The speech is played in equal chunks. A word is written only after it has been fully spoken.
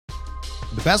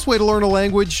The best way to learn a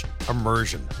language?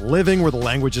 Immersion. Living where the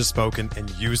language is spoken and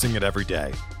using it every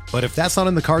day. But if that's not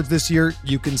in the cards this year,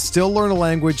 you can still learn a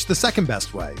language the second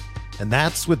best way, and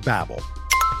that's with Babbel.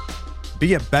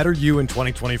 Be a better you in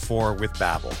 2024 with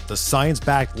Babbel, the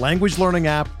science-backed language learning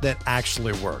app that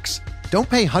actually works. Don't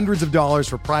pay hundreds of dollars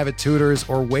for private tutors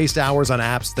or waste hours on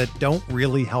apps that don't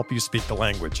really help you speak the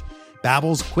language.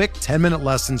 Babbel's quick 10-minute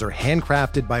lessons are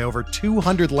handcrafted by over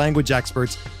 200 language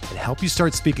experts and help you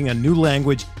start speaking a new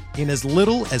language in as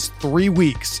little as 3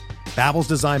 weeks. Babbel's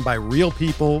designed by real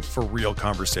people for real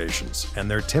conversations,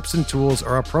 and their tips and tools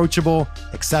are approachable,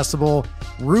 accessible,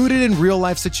 rooted in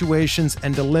real-life situations,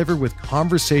 and delivered with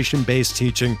conversation-based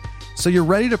teaching, so you're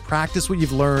ready to practice what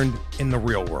you've learned in the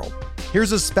real world.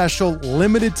 Here's a special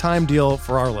limited-time deal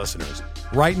for our listeners.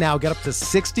 Right now, get up to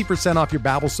 60% off your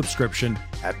Babbel subscription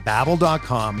at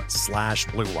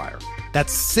babbel.com/Blue Wire.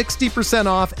 That's 60%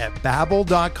 off at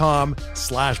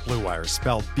babbel.com/Blue Wire,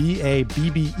 spelled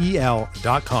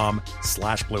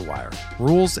BABBEL.com/Blue Wire.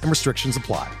 Rules and restrictions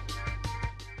apply.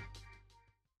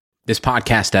 This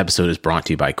podcast episode is brought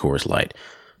to you by Coors Light.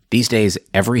 These days,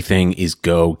 everything is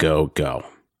go, go, go.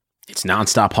 It's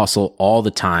nonstop hustle all the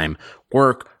time.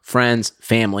 Work, friends,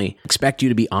 family expect you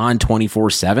to be on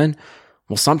 24/7.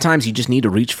 Well, sometimes you just need to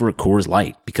reach for a Coors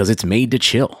Light because it's made to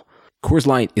chill. Coors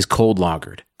Light is cold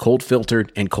lagered, cold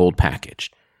filtered, and cold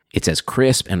packaged. It's as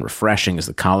crisp and refreshing as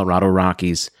the Colorado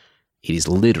Rockies. It is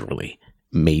literally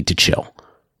made to chill.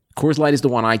 Coors Light is the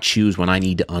one I choose when I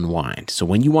need to unwind. So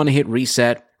when you want to hit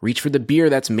reset, reach for the beer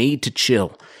that's made to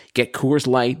chill. Get Coors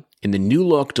Light in the new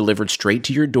look delivered straight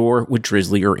to your door with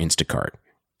Drizzly or Instacart.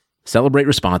 Celebrate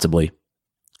responsibly.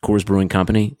 Coors Brewing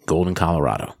Company, Golden,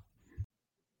 Colorado.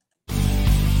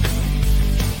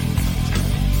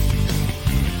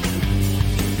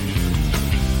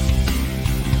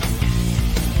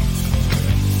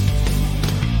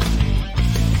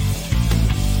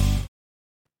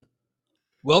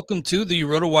 Welcome to the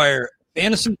RotoWire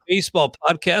Fantasy Baseball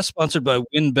Podcast, sponsored by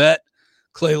WynnBET.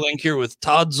 Clay Link here with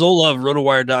Todd Zola of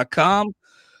RotoWire.com.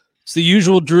 It's the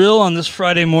usual drill on this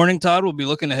Friday morning, Todd. We'll be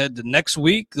looking ahead to next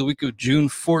week, the week of June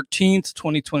 14th,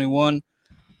 2021,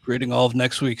 grading all of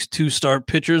next week's two-start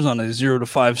pitchers on a 0 to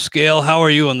 5 scale. How are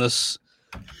you on this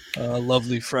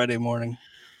lovely Friday morning?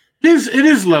 It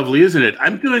is lovely, isn't it?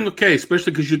 I'm doing okay,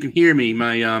 especially because you can hear me.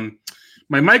 My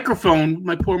microphone,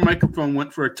 my poor microphone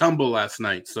went for a tumble last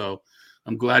night, so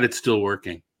I'm glad it's still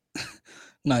working.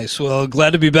 Nice. Well,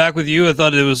 glad to be back with you. I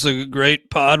thought it was a great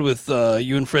pod with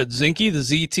you and Fred Zinke, the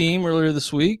Z team, earlier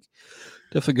this week.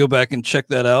 Definitely go back and check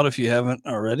that out if you haven't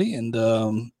already. And,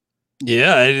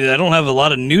 I don't have a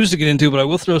lot of news to get into, but I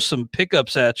will throw some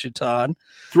pickups at you, Todd.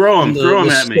 Throw them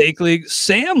at me. Stake League.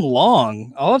 Sam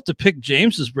Long. I'll have to pick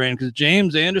James's brain because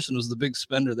James Anderson was the big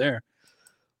spender there.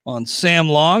 On Sam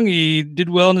Long, he did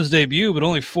well in his debut, but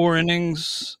only 4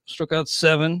 innings, struck out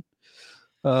 7.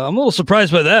 I'm a little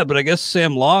surprised by that, but I guess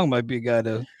Sam Long might be a guy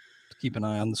to keep an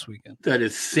eye on this weekend. That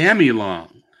is Sammy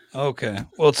Long. Okay.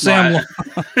 Well, it's Sam Long.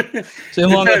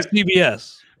 Sam Long at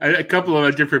CBS. A couple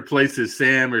of different places,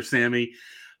 Sam or Sammy.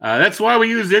 That's why we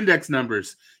use index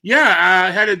numbers. Yeah, I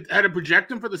had to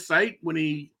project him for the site when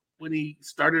he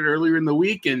started earlier in the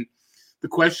week, and the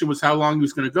question was how long he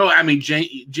was going to go. I mean,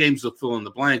 James will fill in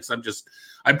the blanks. I'm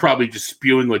probably just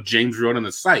spewing what James wrote on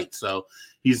the site. So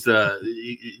he's get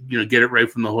it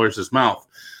right from the horse's mouth.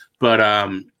 But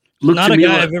not a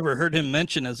guy I've ever heard him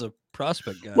mention as a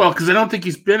prospect guy. Well, because I don't think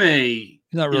he's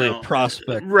not really a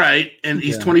prospect, right? And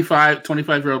he's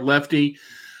 25-year-old lefty.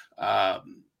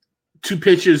 2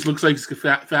 pitches, looks like it's a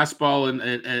fastball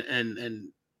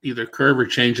and either curve or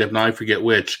changeup. Now I forget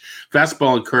which.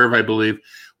 Fastball and curve, I believe.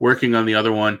 Working on the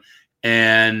other one,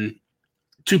 and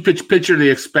 2-pitch pitcher. They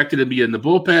expected to be in the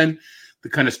bullpen.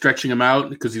 They're kind of stretching him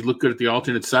out because he looked good at the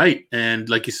alternate site. And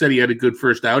like you said, he had a good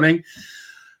first outing.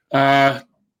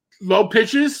 Low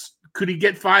pitches. Could he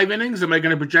get 5 innings? Am I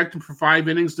going to project him for 5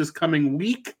 innings this coming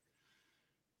week?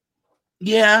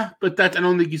 Yeah, but I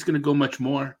don't think he's going to go much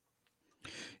more.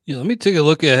 Yeah, let me take a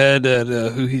look ahead at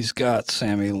who he's got,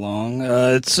 Sammy Long.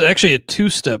 It's actually a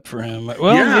 2-step for him.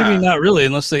 Well, maybe not really,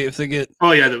 unless if they get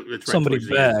somebody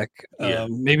back.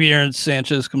 Maybe Aaron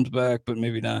Sanchez comes back, but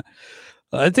maybe not.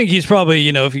 I think he's probably,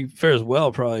 if he fares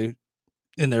well, probably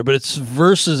in there. But it's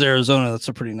versus Arizona. That's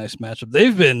a pretty nice matchup.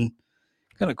 They've been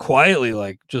kind of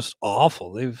quietly just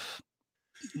awful. The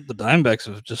Diamondbacks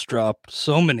have just dropped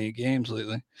so many games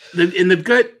lately. And they've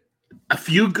got a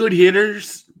few good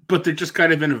hitters, but they're just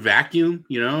kind of in a vacuum,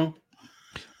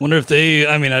 Wonder if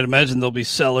I'd imagine they'll be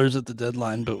sellers at the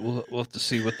deadline, but we'll have to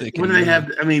see what they can do.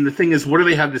 The thing is, what do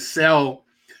they have to sell?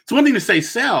 It's one thing to say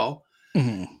sell,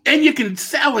 And you can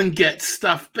sell and get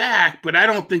stuff back, but I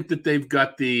don't think that they've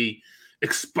got the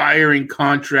expiring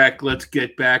contract, let's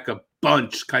get back a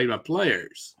bunch kind of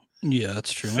players. Yeah,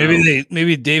 that's true. So,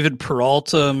 maybe David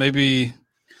Peralta, maybe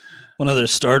one of their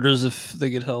starters if they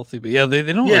get healthy. But yeah, they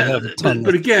don't really have a ton.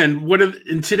 But again,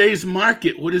 in today's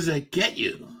market, what does that get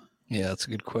you? Yeah, that's a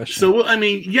good question. So, I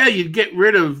mean, yeah, you get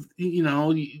rid of,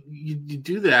 you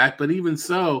do that. But even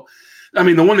so, I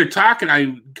mean, the one they're talking,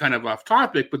 I'm kind of off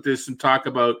topic, but there's some talk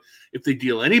about if they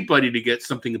deal anybody to get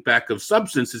something back of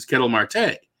substance, is Ketel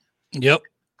Marte. Yep.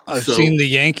 I've seen the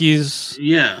Yankees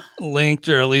linked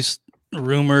or at least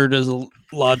rumored as a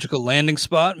logical landing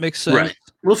spot. Makes sense. Right.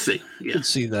 We'll see. Yeah. Could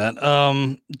see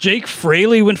that. Jake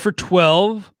Fraley went for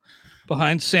 12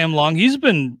 behind Sam Long. He's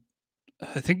been,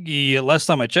 I think last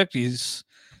time I checked, he's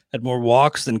had more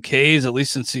walks than Ks, at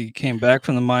least since he came back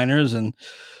from the minors. And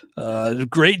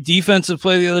great defensive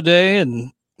play the other day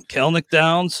and Kelenic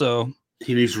down. So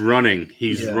he's running.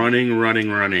 He's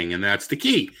running. And that's the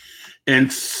key.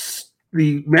 And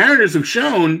the Mariners have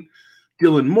shown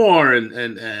Dylan Moore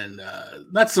and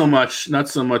not so much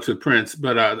with Prince,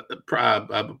 but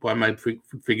why am I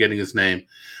forgetting his name?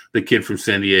 The kid from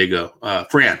San Diego,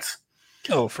 France.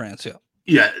 Oh, France, yeah.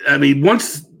 Yeah, I mean,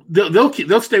 once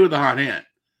they'll stay with the hot hand,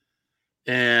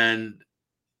 and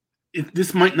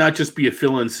this might not just be a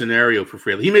fill-in scenario for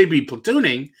Fraley. He may be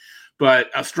platooning,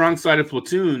 but a strong-sided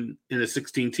platoon in a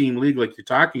 16-team league like you're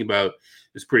talking about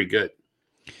is pretty good.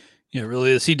 Yeah, it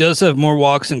really is. He does have more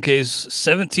walks in Ks,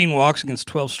 17 walks against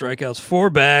 12 strikeouts, 4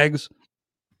 bags,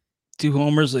 2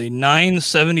 homers, a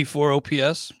 974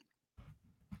 OPS.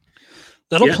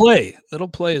 That'll play. That'll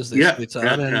play as they say,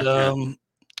 Todd. And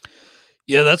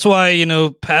that's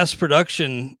why, past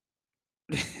production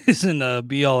isn't a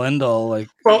be-all, end-all. Like,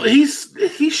 well, he's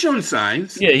shown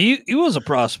signs. Yeah, he was a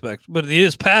prospect, but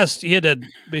his past, he had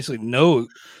basically no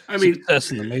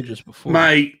success in the majors before.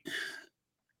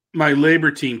 My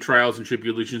labor team trials and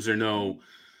tribulations are no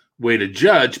way to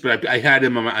judge, but I have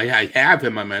him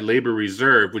on my labor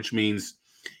reserve, which means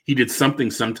he did something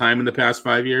sometime in the past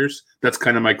 5 years. That's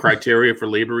kind of my criteria for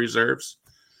labor reserves.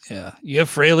 Yeah. You have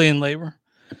Fraley in labor?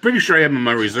 I'm pretty sure I have him in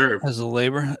my reserve. As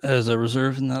a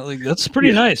reserve in that league. That's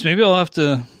pretty nice. Maybe I'll have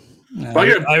to.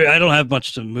 I don't have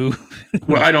much to move.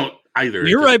 Well, I don't either.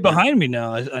 You're right behind me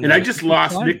now. I just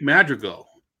lost Nick Madrigal.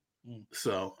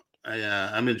 So.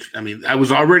 I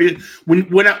was already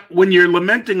when you're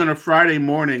lamenting on a Friday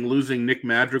morning losing Nick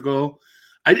Madrigal,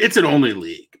 it's an only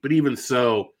league, but even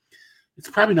so, it's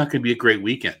probably not going to be a great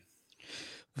weekend.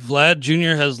 Vlad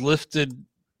Jr. has lifted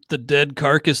the dead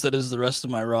carcass that is the rest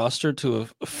of my roster to a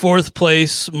 4th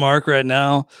place mark right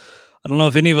now. I don't know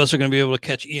if any of us are going to be able to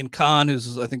catch Ian Kahn,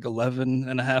 who's I think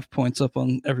 11.5 points up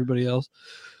on everybody else.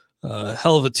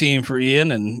 Hell of a team for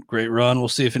Ian and great run. We'll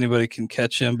see if anybody can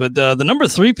catch him. But the number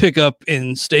 3 pickup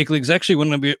in Stake League is actually going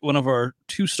to be one of our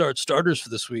 2-start starters for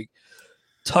this week.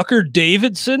 Tucker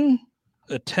Davidson,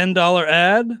 a $10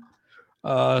 ad.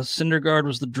 Syndergaard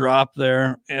was the drop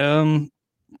there.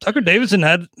 Tucker Davidson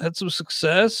had some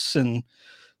success, and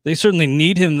they certainly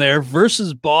need him there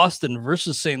versus Boston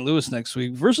versus St. Louis next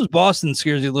week. Versus Boston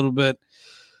scares you a little bit.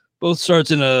 Both starts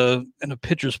in a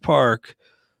pitcher's park.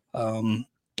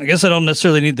 I guess I don't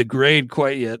necessarily need the grade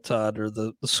quite yet, Todd, or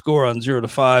the score on 0 to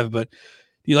 5, but do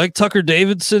you like Tucker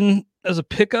Davidson as a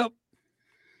pickup?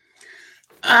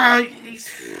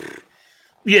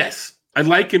 Yes, I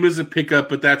like him as a pickup,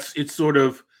 but it's sort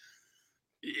of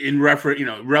in reference,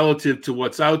 relative to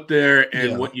what's out there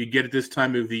and what you get at this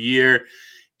time of the year.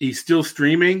 He's still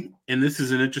streaming, and this is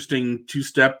an interesting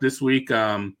 2-step this week.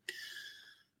 All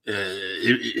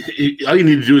you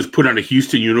need to do is put on a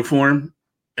Houston uniform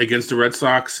against the Red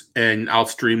Sox, and I'll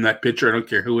stream that pitcher. I don't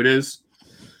care who it is.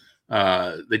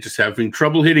 They just having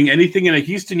trouble hitting anything in a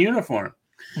Houston uniform.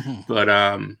 Mm-hmm. But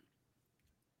I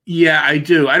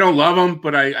do. I don't love them,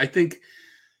 but I think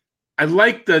I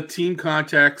like the team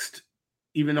context,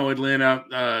 even though Atlanta,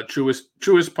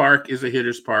 Truist Park is a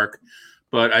hitter's park.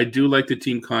 But I do like the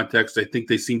team context. I think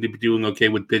they seem to be doing okay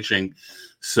with pitching.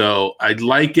 So I'd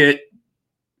like it.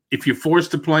 If you're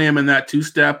forced to play him in that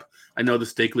 2-step, I know the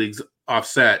Stake League's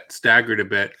staggered a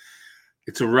bit.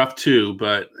 It's a rough 2,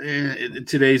 but in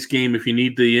today's game, if you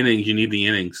need the innings, you need the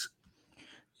innings.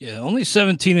 Yeah, only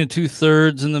 17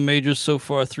 2/3 in the majors so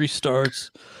far, 3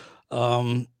 starts.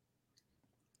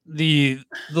 The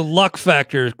luck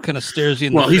factor kind of stares you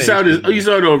in the face. Well, he's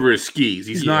out over his skis.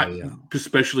 He's not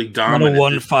especially dominant.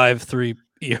 Not a 1.53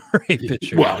 ERA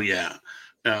pitcher. Well, yeah.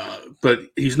 But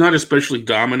he's not especially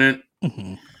dominant.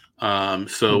 Mm-hmm.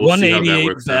 So we'll see how that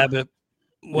works BABIP. out.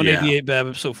 188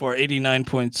 BABIP so far,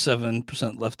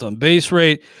 89.7% left on base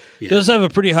rate. Does have a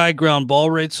pretty high ground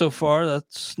ball rate so far.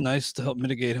 That's nice to help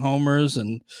mitigate homers,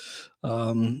 and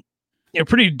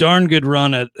pretty darn good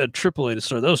run at AAA to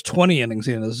start. That was 20 innings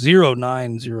in a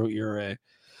 0.90 ERA.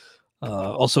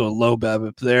 Also a low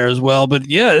BABIP there as well. But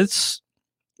yeah, it's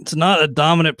not a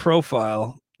dominant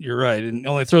profile. You're right. And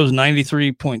only throws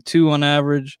 93.2 on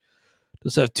average.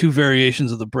 Does have two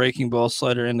variations of the breaking ball,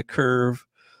 slider, and the curve.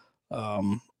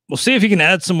 We'll see if he can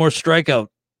add some more strikeouts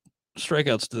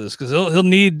to this, because he'll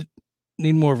need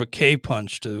more of a K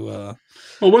punch to.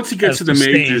 Well, once he gets to the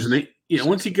majors,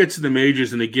 once he gets to the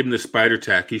majors and they give him the spider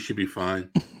tack, he should be fine.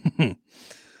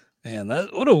 Man,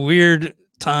 what a weird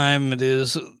time it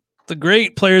is. The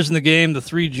great players in the game, the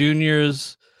three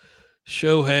juniors,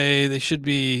 Shohei, they should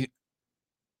be,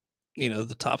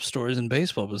 the top stories in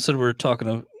baseball. But instead, we're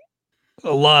talking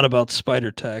a lot about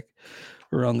spider tack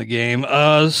around the game.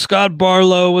 Scott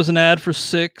Barlow was an ad for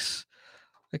 6.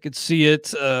 I could see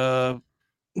it.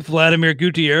 Vladimir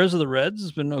Gutierrez of the Reds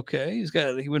has been okay.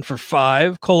 He went for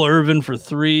 5. Cole Irvin for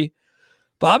 3.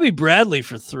 Bobby Bradley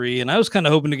for 3. And I was kind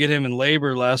of hoping to get him in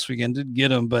labor last weekend. Didn't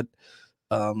get him, but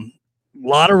a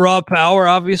lot of raw power,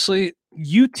 obviously.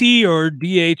 UT or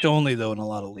DH only, though, in a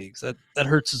lot of leagues. That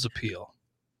hurts his appeal.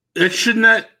 It should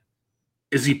not.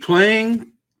 Is he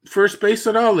playing first base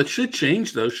at all? It should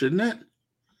change, though, shouldn't it?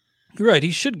 You're right.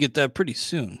 He should get that pretty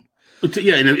soon.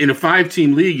 Yeah, in a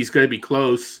 5-team league, he's got to be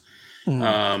close.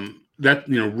 That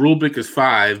rule book is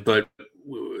 5, but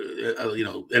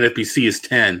NFBC is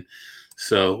 10.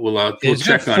 So we'll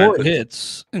check on 4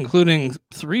 hits, including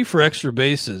 3 for extra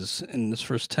bases in his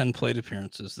first 10 plate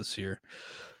appearances this year.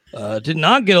 Did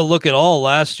not get a look at all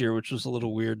last year, which was a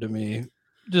little weird to me.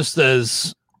 Just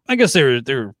as I guess they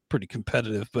were pretty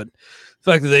competitive, but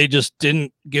the fact that they just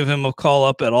didn't give him a call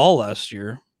up at all last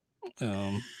year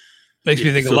makes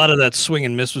me think a lot of that swing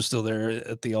and miss was still there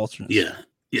at the alternates.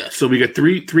 Yeah. So we got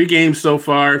three games so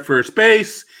far first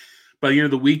base. By the end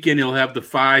of the weekend, he'll have the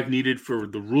 5 needed for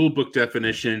the rule book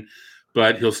definition,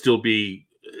 but he'll still be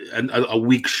a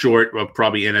week short of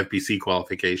probably NFBC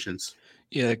qualifications.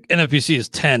 Yeah, NFBC is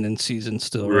 10 in season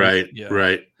still. Right.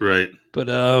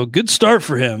 But good start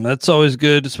for him. That's always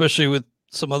good, especially with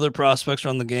some other prospects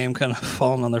around the game kind of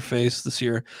falling on their face this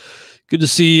year. Good to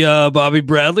see Bobby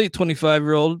Bradley,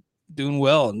 25-year-old, doing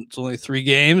well. And it's only 3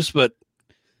 games, but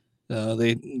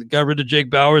they got rid of Jake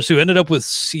Bowers, who ended up with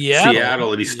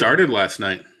Seattle, and he started last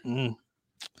night.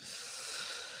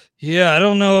 Yeah, I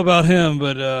don't know about him,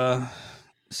 but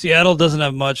Seattle doesn't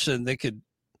have much, and they can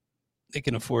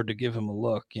afford to give him a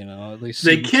look. At least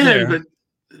they can. There.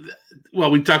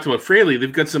 But we talked about Fraley.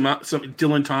 They've got some.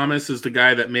 Dylan Thomas is the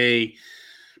guy that may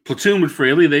platoon with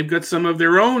Fraley. They've got some of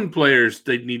their own players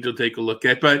they need to take a look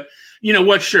at. But you know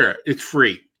what? Sure, it's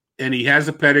free, and he has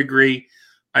a pedigree.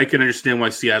 I can understand why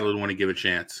Seattle would want to give a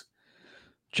chance.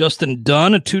 Justin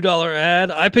Dunn, a $2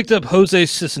 ad. I picked up Jose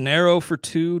Cisnero for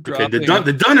 2. Okay, the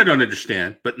Dunn I don't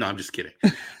understand, but no, I'm just kidding.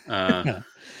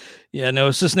 Yeah, no,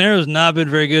 Cisnero's not been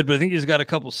very good, but I think he's got a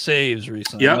couple saves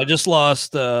recently. Yep. I just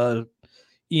lost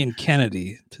Ian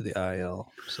Kennedy to the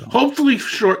IL. So. Hopefully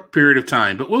short period of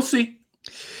time, but we'll see.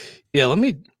 Yeah, let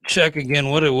me check again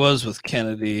what it was with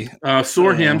Kennedy.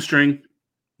 Sore hamstring.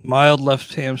 Mild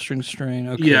left hamstring strain.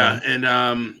 Okay. Yeah,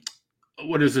 and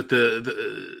what is it?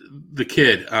 The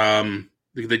kid.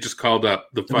 They just called up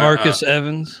the DeMarcus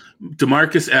Evans.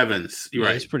 DeMarcus Evans. You're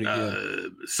right. He's pretty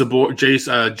good.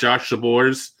 Josh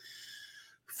Sabors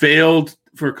failed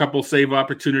for a couple save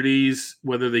opportunities.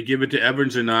 Whether they give it to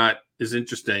Evans or not is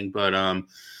interesting, but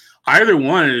either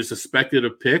one is a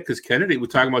speculative pick because Kennedy. We're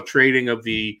talking about trading of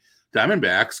the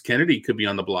Diamondbacks. Kennedy could be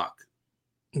on the block.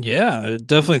 Yeah, I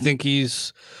definitely think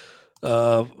he's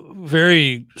a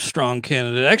very strong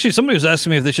candidate. Actually, somebody was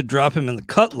asking me if they should drop him in the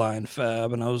cut line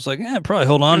fab, and I was like, probably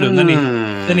hold on to him.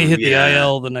 Then he hit the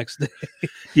IL the next day.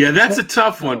 Yeah, that's a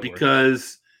tough one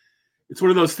because it's one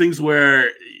of those things where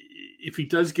if he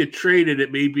does get traded,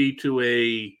 it may be to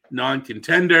a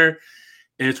non-contender,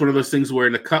 and it's one of those things where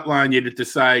in the cut line you had to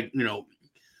decide,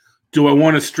 do I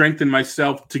want to strengthen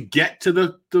myself to get to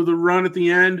the run at the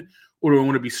end, or do I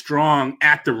want to be strong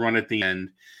at the run at the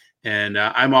end? And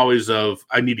I'm always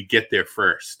I need to get there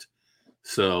first.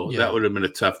 So that would have been a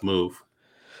tough move.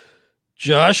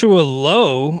 Joshua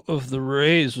Lowe of the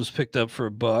Rays was picked up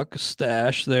for $1,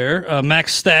 stash there.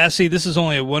 Max Stassi, this is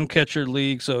only a 1-catcher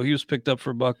league, so he was picked up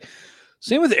for $1.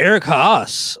 Same with Eric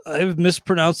Haas. I've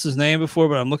mispronounced his name before,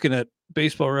 but I'm looking at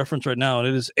Baseball Reference right now, and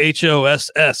it is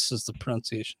Hoss is the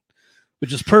pronunciation,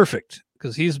 which is perfect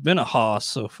because he's been a Haas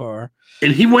so far.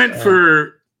 And he went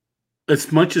for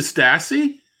as much as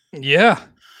Stassi? Yeah.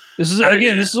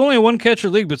 This is only a one catcher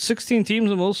league, but 16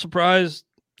 teams. I'm a little surprised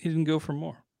he didn't go for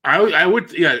more. I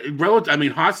would, yeah. I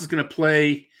mean, Haas is going to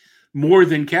play more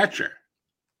than catcher,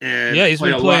 and he's play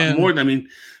been a playing lot more. I mean,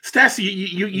 Stassi,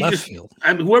 you left just field.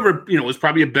 I mean, whoever was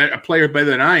probably a player better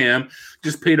than I am,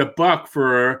 just paid $1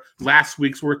 for last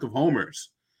week's worth of homers,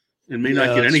 and may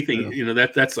not get anything. True.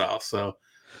 That's all. So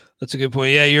that's a good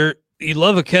point. Yeah, you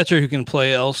love a catcher who can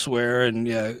play elsewhere,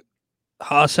 and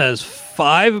Haas has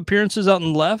 5 appearances out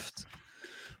in left.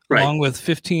 Right. Along with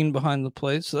 15 behind the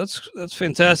plate. So that's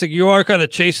fantastic. You are kind of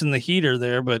chasing the heater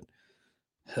there, but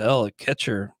hell, a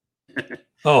catcher.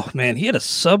 Oh, man, he had a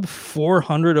sub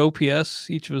 400 OPS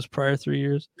each of his prior 3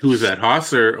 years. Who was that,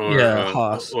 Haas or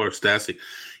Haas. Or Stassi?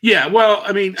 Yeah, well,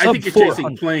 I mean, I think you're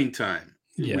chasing playing time.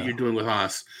 Yeah. What you're doing with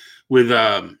Haas. With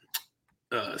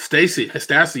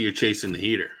Stassi, you're chasing the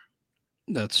heater.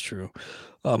 That's true.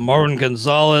 Marwin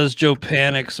Gonzalez, Joe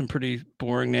Panik, some pretty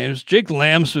boring names. Jake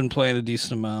Lamb's been playing a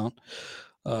decent amount.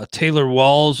 Taylor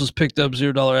Walls was picked up,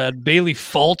 $0 ad. Bailey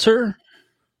Falter.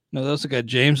 No, that's the guy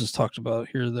James has talked about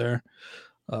here or there.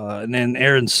 And then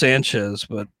Aaron Sanchez.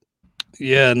 But,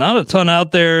 yeah, not a ton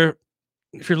out there.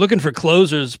 If you're looking for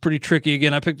closers, it's pretty tricky.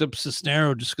 Again, I picked up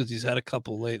Cisnero just because he's had a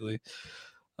couple lately.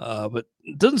 But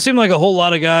it doesn't seem like a whole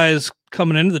lot of guys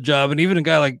coming into the job. And even a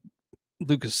guy like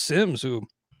Lucas Sims, who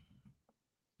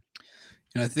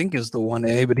I think is the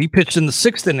 1A, but he pitched in the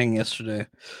 6th inning yesterday.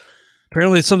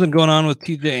 Apparently it's something going on with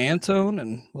TJ Antone,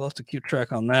 and we'll have to keep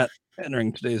track on that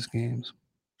entering today's games.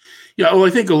 Yeah, well, I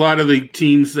think a lot of the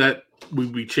teams that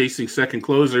would be chasing second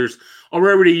closers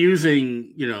are already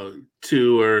using,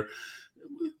 2 or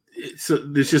so.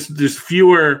 There's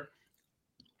fewer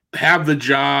have the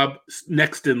job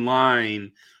next in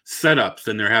line setups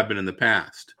than there have been in the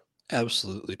past.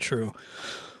 Absolutely true.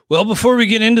 Well, before we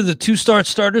get into the 2-start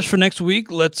starters for next week,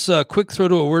 let's quick throw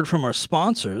to a word from our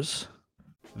sponsors.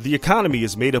 The economy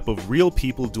is made up of real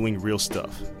people doing real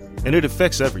stuff, and it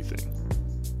affects everything.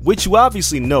 Which you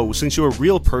obviously know since you're a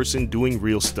real person doing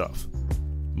real stuff.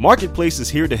 Marketplace is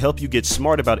here to help you get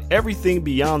smart about everything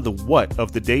beyond the what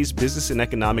of the day's business and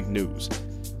economic news.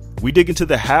 We dig into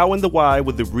the how and the why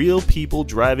with the real people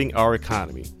driving our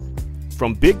economy.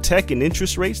 From big tech and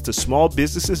interest rates to small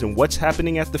businesses and what's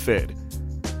happening at the Fed.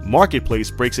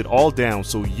 Marketplace breaks it all down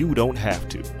so you don't have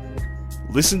to.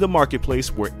 Listen to Marketplace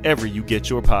wherever you get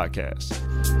your podcasts.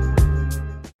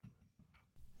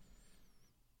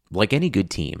 Like any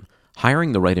good team,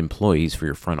 hiring the right employees for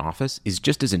your front office is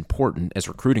just as important as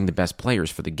recruiting the best players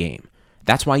for the game.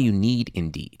 That's why you need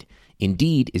Indeed.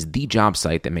 Indeed is the job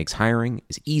site that makes hiring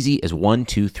as easy as 1,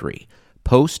 2, 3.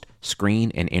 Post,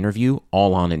 screen, and interview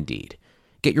all on Indeed.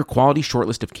 Get your quality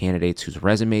shortlist of candidates whose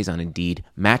resumes on Indeed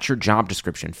match your job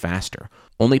description faster.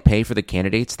 Only pay for the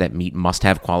candidates that meet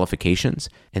must-have qualifications,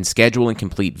 and schedule and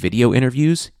complete video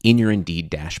interviews in your Indeed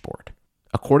dashboard.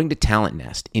 According to Talent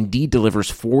Nest, Indeed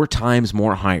delivers 4 times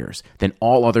more hires than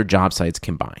all other job sites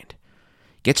combined.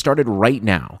 Get started right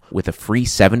now with a free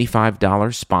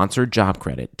 $75 sponsored job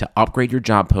credit to upgrade your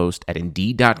job post at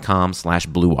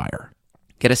Indeed.com/Blue Wire.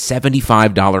 Get a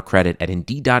 $75 credit at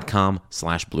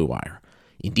Indeed.com/Blue Wire.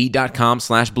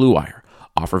 Indeed.com/Blue Wire.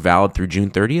 Offer valid through June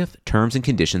 30th. Terms and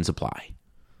conditions apply.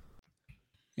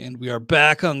 And we are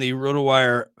back on the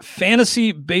RotoWire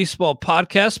Fantasy Baseball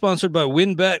Podcast, sponsored by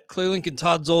WynnBET. Clay Link and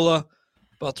Todd Zola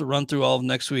about to run through all of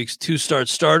next week's 2-start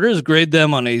starters, grade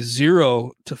them on a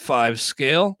 0 to 5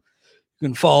 scale. You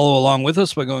can follow along with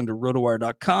us by going to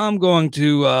rotowire.com, going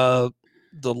to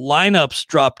the lineups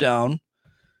drop down,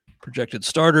 projected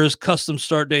starters, custom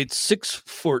start dates,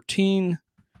 6/14.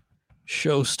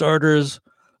 Show starters,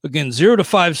 again, 0 to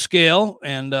 5 scale,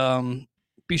 and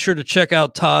be sure to check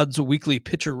out Todd's weekly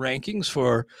pitcher rankings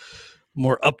for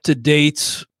more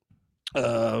up-to-date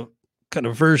kind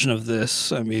of version of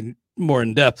this. I mean, more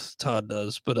in depth Todd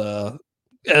does, but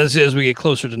as we get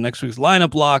closer to next week's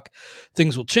lineup lock,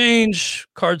 things will change.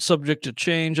 Cards subject to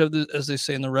change, as they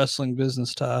say in the wrestling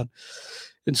business, Todd.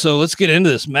 And so let's get into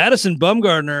this. Madison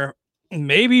Bumgarner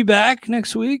may be back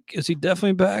next week. Is he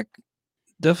definitely back?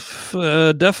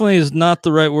 Definitely is not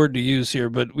the right word to use here,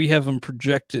 but we have him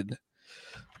projected.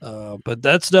 But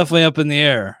that's definitely up in the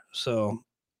air. So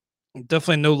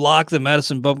definitely no lock that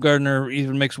Madison Bumgarner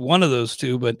even makes one of those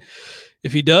two. But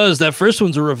if he does, that first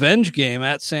one's a revenge game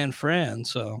at San Fran.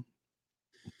 So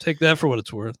take that for what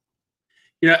it's worth.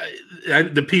 Yeah,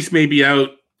 the piece may be out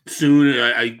soon.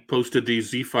 I posted these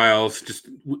Z files.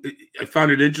 I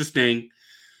found it interesting.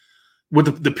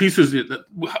 What the piece was,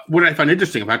 what I found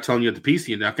interesting, I'm not telling you the piece,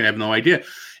 you're not going to have no idea.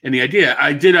 And the idea,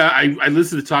 I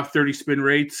listed the top 30 spin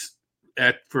rates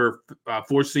for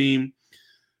four seam,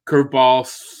 curveball,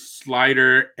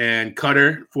 slider, and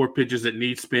cutter, 4 pitches that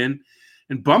need spin.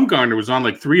 And Bumgarner was on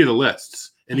like 3 of the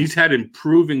lists, and he's had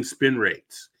improving spin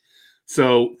rates.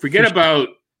 So forget about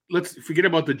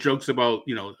the jokes about,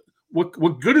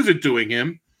 what good is it doing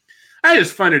him? I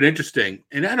just find it interesting.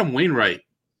 And Adam Wainwright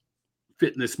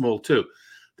fit in this mold too,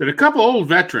 that a couple old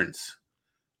veterans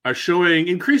are showing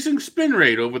increasing spin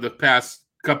rate over the past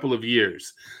couple of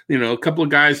years. A couple of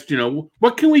guys,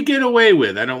 what can we get away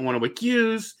with? I don't want to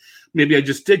accuse. Maybe I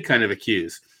just did kind of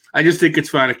accuse. I just think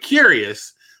it's kind of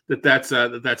curious that's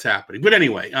happening. But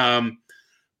anyway,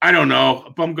 I don't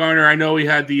know. Bumgarner, I know he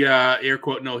had the air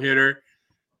quote no-hitter.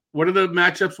 What are the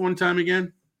matchups one time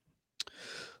again?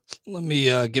 Let me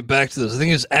get back to this. I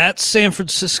think it's at San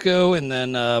Francisco and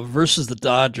then versus the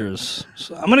Dodgers.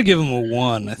 So I'm going to give him a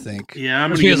 1, I think. Yeah,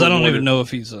 because I don't even know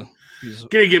if he's a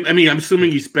I'm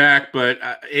assuming he's back, but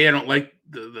I don't like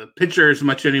the pitcher as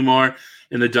much anymore,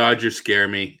 and the Dodgers scare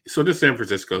me. So does San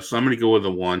Francisco. So I'm going to go with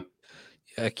a 1.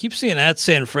 Yeah, I keep seeing at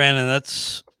San Fran, and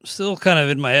that's still kind of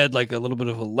in my head like a little bit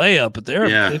of a layup, but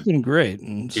they've been great,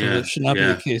 and so that should not be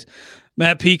the case.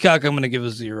 Matt Peacock, I'm going to give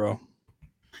a 0.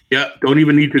 Yeah, don't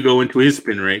even need to go into his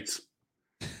spin rates.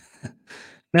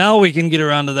 Now we can get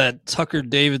around to that Tucker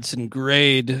Davidson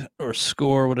grade or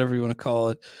score, whatever you want to call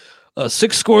it.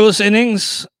 6 scoreless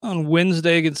innings on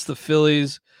Wednesday against the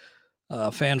Phillies.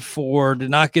 Fan 4 did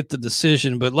not get the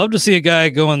decision, but love to see a guy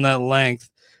going that length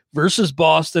versus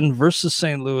Boston versus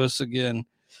St. Louis again.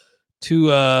 2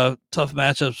 tough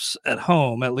matchups at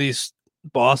home, at least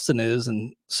Boston is,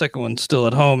 and second one still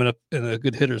at home in a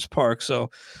good hitter's park. So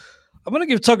I'm going to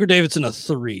give Tucker Davidson a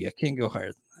 3. I can't go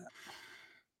higher than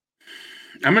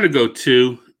that. I'm going to go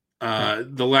 2.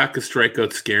 The lack of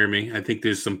strikeouts scare me. I think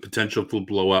there's some potential to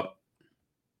blow up.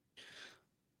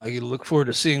 I look forward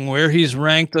to seeing where he's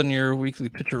ranked on your weekly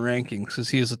pitcher rankings, because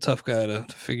he is a tough guy to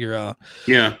figure out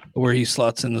where he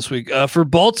slots in this week. For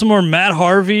Baltimore, Matt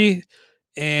Harvey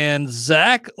and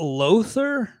Zach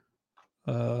Lothar.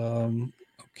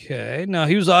 Okay. Now,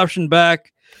 he was optioned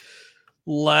back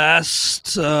last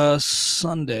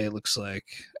Sunday, looks like.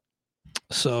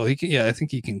 So, I think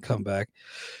he can come back.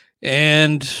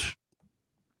 And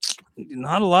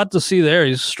not a lot to see there.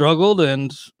 He's struggled at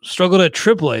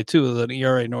AAA too, with an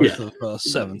ERA north of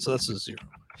 7. So that's a 0.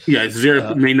 Yeah,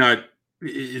 0 may not.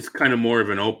 It's kind of more of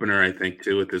an opener, I think,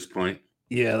 too, at this point.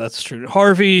 Yeah, that's true.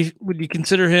 Harvey, would you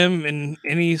consider him in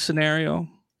any scenario?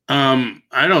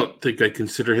 I don't think I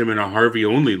consider him in a Harvey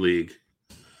only league.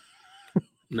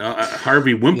 No,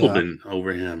 Harvey Wimbledon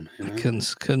over him. I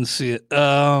couldn't see it.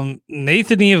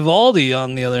 Nathan Eovaldi,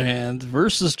 on the other hand,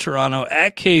 versus Toronto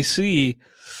at KC.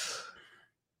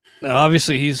 Now,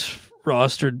 obviously, he's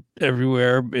rostered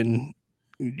everywhere, and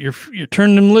you're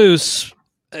turning him loose.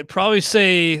 I'd probably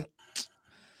say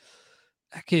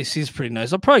that KC's pretty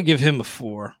nice. I'll probably give him a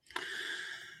 4.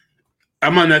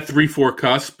 I'm on that 3-4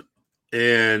 cusp,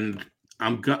 and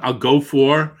I'll go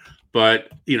 4. But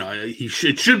it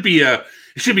should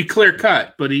be clear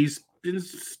cut. But he's been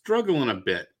struggling a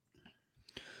bit.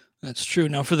 That's true.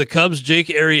 Now for the Cubs, Jake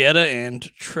Arrieta and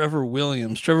Trevor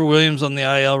Williams. Trevor Williams on the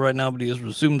IL right now, but he has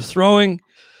resumed throwing.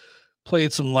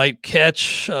 Played some light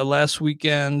catch last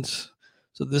weekend,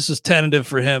 so this is tentative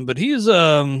for him. But he's,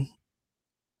 definitely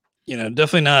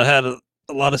not had a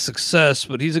lot of success.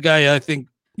 But he's a guy I think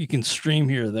you can stream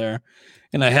here or there,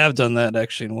 and I have done that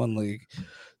actually in one league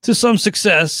to some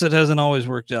success. It hasn't always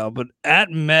worked out, but at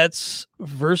Mets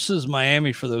versus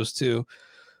Miami for those two.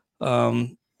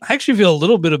 I actually feel a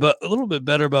little bit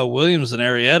better about Williams than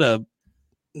Arrieta.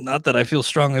 Not that I feel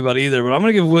strongly about either, but I'm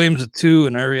going to give Williams a 2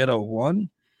 and Arrieta a 1.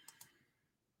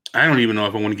 I don't even know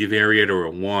if I want to give Arrieta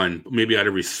a 1. Maybe out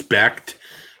of respect,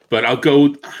 but I'll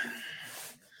go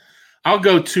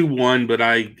 2-1. But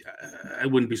I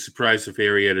wouldn't be surprised if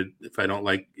Arrieta if I don't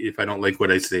like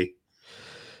what I see.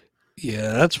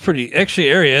 Yeah, that's pretty. Actually,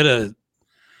 Arrieta,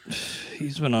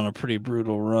 he's been on a pretty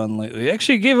brutal run lately. He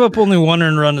actually gave up only 1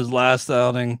 earned run his last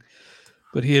outing,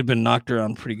 but he had been knocked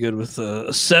around pretty good with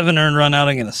a 7 earned run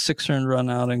outing and a 6 earned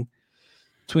run outing.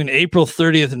 Between April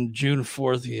 30th and June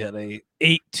 4th, he had a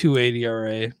 8.28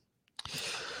 ERA.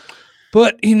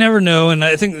 But you never know, and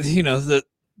I think the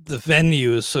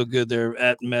venue is so good there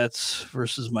at Mets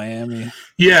versus Miami.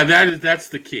 Yeah, that's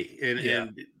the key,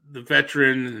 and the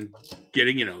veteran and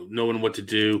getting knowing what to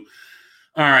do.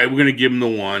 All right, we're going to give him the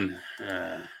 1.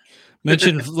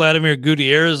 Mentioned Vladimir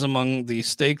Gutierrez among the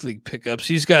Stake League pickups.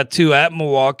 He's got 2 at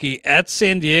Milwaukee, at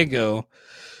San Diego,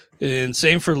 and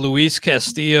same for Luis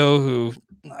Castillo, who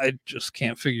I just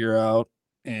can't figure out.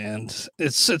 And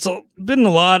it's been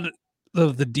a lot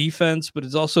of the defense, but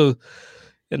it's also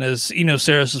And as Eno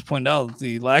Saris has pointed out,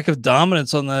 the lack of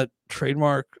dominance on that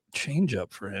trademark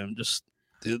changeup for him, just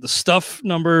the stuff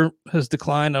number has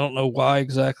declined. I don't know why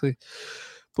exactly.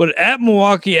 But at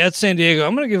Milwaukee, at San Diego,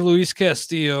 I'm going to give Luis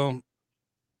Castillo.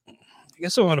 I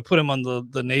guess I want to put him on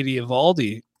the Nady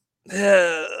Eovaldi.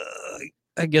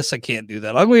 I guess I can't do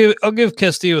that. I'll give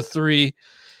Castillo a 3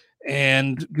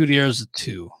 and Gutierrez a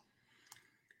 2.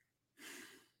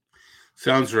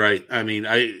 Sounds right. I mean,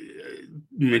 I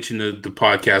mentioned the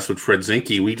podcast with Fred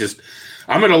Zinke.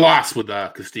 I'm at a loss with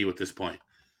Castillo at this point.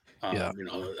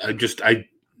 Just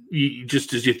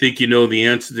as you think you know the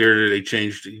answer there, he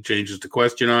changes the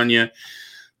question on you.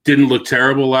 Didn't look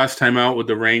terrible last time out with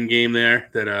the rain game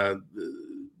there,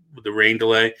 with the rain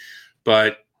delay,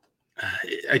 but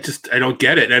I don't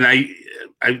get it. And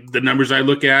the numbers I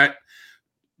look at,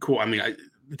 cool. I mean,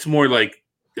 it's more like,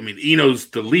 Eno's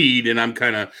the lead, and I'm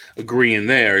kind of agreeing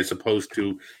there as opposed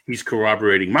to he's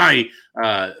corroborating my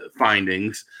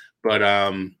findings. But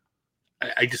I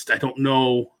don't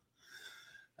know.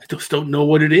 I just don't know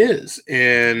what it is.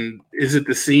 And is it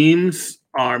the seams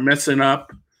are messing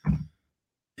up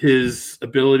his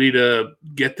ability to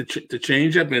get the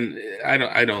change up? And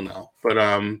I don't know. But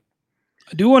I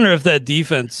do wonder if that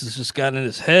defense has just gotten in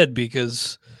his head,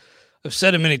 because I've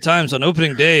said it many times on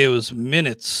opening day. It was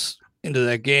minutes into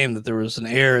that game that there was an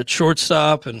error at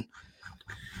shortstop, and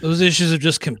those issues have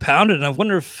just compounded. And I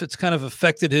wonder if it's kind of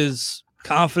affected his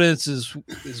confidence,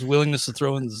 his willingness to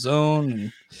throw in the zone.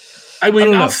 And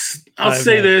I'll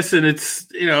say this, and it's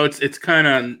kind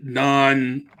of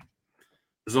non-Zola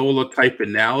type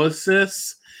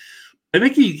analysis. I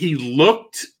think the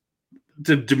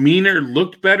demeanor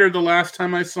looked better the last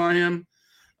time I saw him.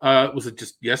 Was it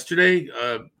just yesterday?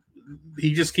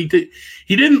 He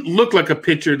didn't look like a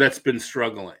pitcher that's been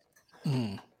struggling.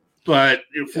 But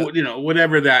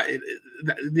whatever that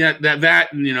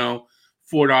and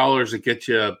 $4 to get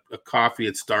you a coffee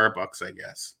at Starbucks, I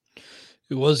guess.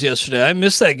 It was yesterday. I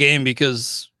missed that game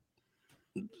because,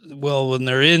 when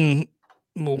they're in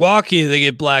Milwaukee, they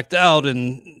get blacked out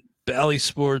in Bally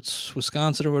Sports,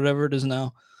 Wisconsin, or whatever it is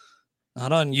now.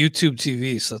 Not on YouTube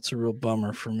TV, so that's a real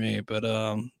bummer for me. But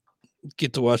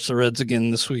get to watch the Reds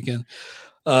again this weekend.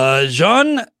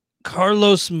 Jean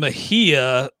Carlos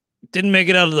Mejia didn't make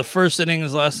it out of the first inning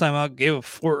his last time out, gave up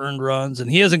 4 earned runs,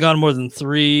 and he hasn't gone more than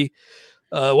 3.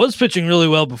 Was pitching really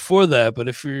well before that, but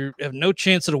if you have no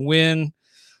chance at a win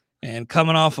and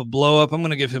coming off a blow up, I'm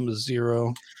going to give him a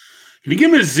 0. You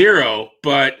give him a 0,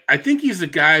 but I think he's the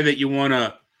guy that you want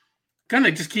to kind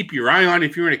of just keep your eye on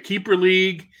if you're in a keeper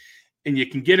league and you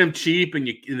can get him cheap and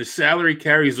the salary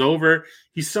carries over.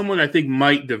 He's someone I think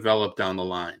might develop down the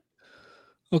line.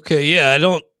 Okay, yeah, I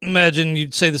don't imagine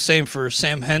you'd say the same for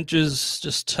Sam Hentges.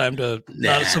 Just time to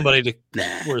not somebody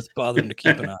worth bothering to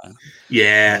keep an eye on.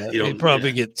 He'd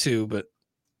probably get 2, but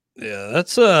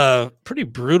that's a pretty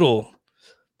brutal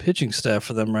pitching staff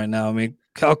for them right now. I mean,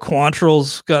 Cal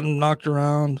Quantrill's gotten knocked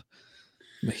around,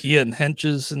 Mejia and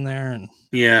Hentges in there, and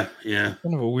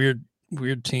kind of a weird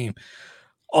team.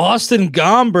 Austin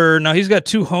Gomber, now he's got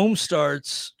 2 home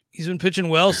starts. He's been pitching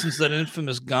well since that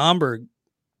infamous Gombering,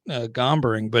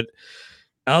 but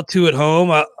now 2 at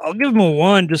home. I'll give him a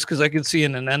 1 just because I can see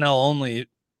in an NL only.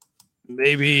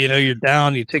 Maybe you're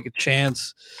down, you take a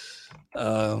chance,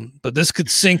 but this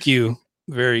could sink you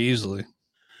very easily.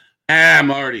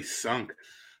 I'm already sunk,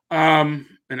 and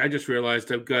I just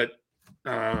realized I've got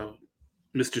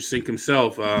Mr. Sink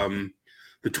himself,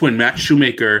 the twin Matt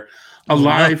Shoemaker,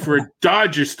 alive for a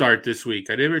Dodger start this week.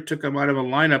 I never took him out of a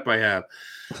lineup I have.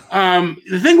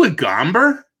 The thing with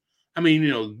Gomber,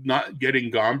 not getting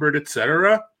Gombered,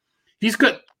 etc. He's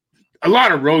got a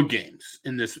lot of road games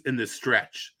in this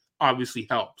stretch. Obviously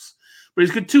helps, but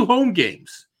he's got 2 home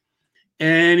games,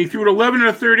 and he threw it 11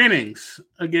 1/3 innings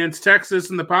against Texas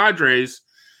and the Padres,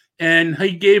 and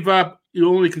he gave up. You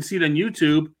only can see it on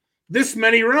YouTube. This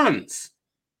many runs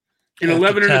in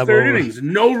 11 1/3 innings.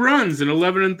 No runs in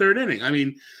 11 1/3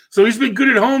 inning. So he's been good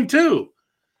at home too.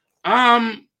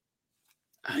 I'm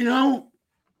going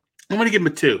to give him a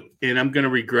 2, and I'm going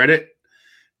to regret it.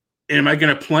 Am I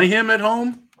going to play him at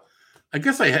home? I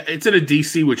guess it's in a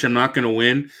DC, which I'm not going to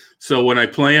win. So when I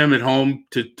play him at home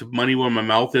to money where my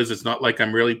mouth is, it's not like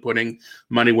I'm really putting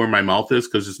money where my mouth is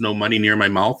because there's no money near my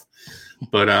mouth.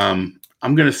 But I'm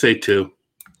going to say 2.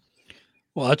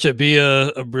 Well, that should be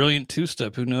a brilliant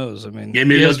 2-step. Who knows?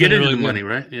 Maybe he'll get into the money,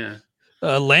 right? Yeah.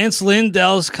 Lance Lynn,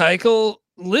 Dallas Keuchel.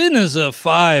 Lynn is a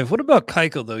 5. What about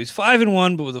Keuchel, though? He's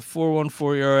 5-1, but with a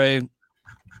 4.14 ERA.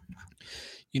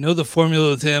 The formula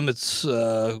with him, it's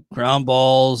ground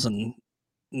balls and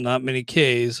not many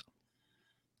Ks.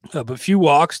 But few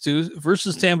walks, too.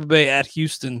 Versus Tampa Bay at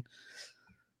Houston.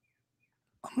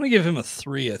 I'm going to give him a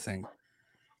 3, I think.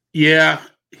 Yeah,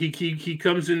 he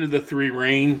comes into the 3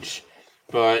 range,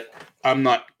 but I'm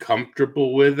not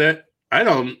comfortable with it.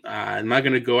 I'm not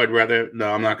going to go.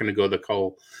 I'm not going to go the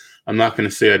Cole. I'm not going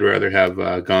to say I'd rather have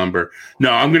Gomber.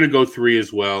 No, I'm going to go 3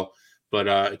 as well, but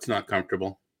it's not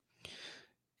comfortable.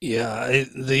 Yeah,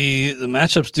 the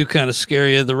matchups do kind of scare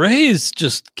you. The Rays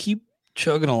just keep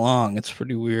chugging along. It's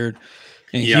pretty weird.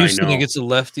 And Houston, he gets a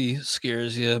lefty,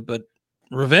 scares you, but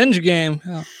revenge game.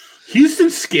 Yeah. Houston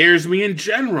scares me in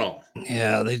general.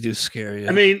 Yeah, they do scare you.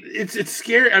 I mean, it's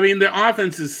scary. I mean, the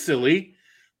offense is silly,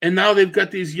 and now they've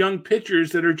got these young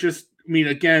pitchers that are just. I mean,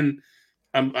 again,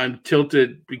 I'm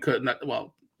tilted because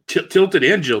tilted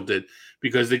and jilted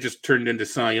because they just turned into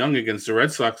Cy Young against the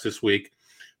Red Sox this week.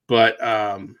 But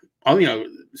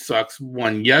Sox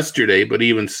won yesterday. But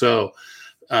even so,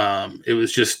 it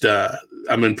was just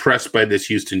I'm impressed by this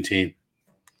Houston team.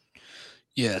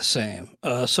 Yeah, same.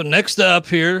 So next up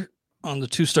here on the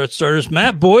 2-start starters,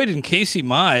 Matt Boyd and Casey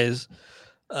Mize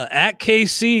at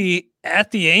KC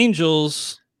at the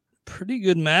Angels. Pretty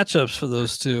good matchups for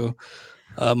those two.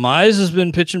 Mize has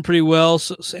been pitching pretty well.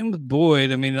 So same with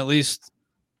Boyd. I mean, at least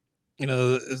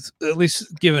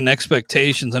given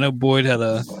expectations. I know Boyd had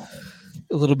a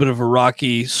little bit of a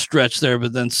rocky stretch there,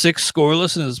 but then 6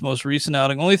 scoreless in his most recent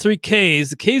outing. Only 3 Ks.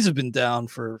 The Ks have been down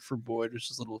for Boyd, which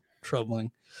is a little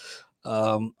troubling.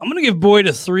 I'm going to give Boyd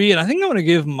a 3, and I think I'm going to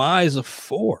give Mize a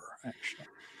 4, actually.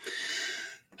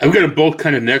 I've got them both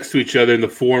kind of next to each other in the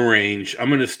 4 range. I'm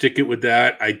going to stick it with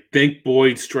that. I think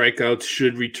Boyd's strikeouts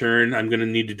should return. I'm going to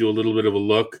need to do a little bit of a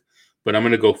look, but I'm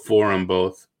going to go 4 on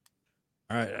both.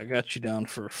 All right, I got you down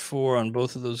for 4 on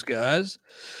both of those guys.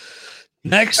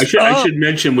 Next, I should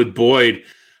mention with Boyd,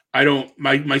 my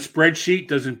spreadsheet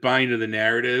doesn't buy into the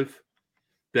narrative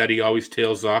that he always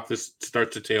tails off. This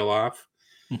starts to tail off.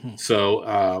 Mm-hmm. So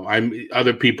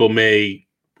other people may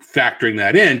factoring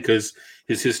that in because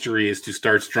his history is to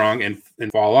start strong and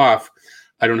fall off.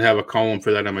 I don't have a column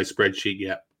for that on my spreadsheet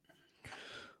yet. I'm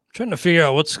trying to figure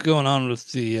out what's going on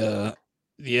with the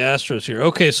Astros here.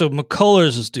 Okay, so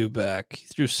McCullers is due back. He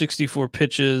threw 64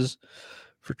 pitches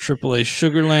for AAA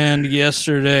Sugarland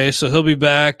yesterday, so he'll be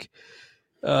back.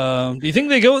 Do you think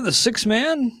they go with the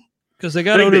 6-man? Because they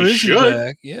got Odorizzi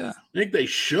back. Yeah, I think they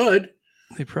should.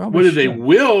 They probably whether should. They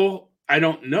will, I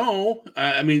don't know.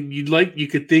 I mean, you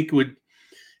could think would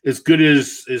as good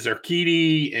as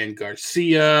Urquidy and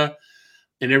Garcia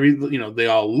and they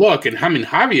all look. And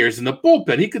Javier's in the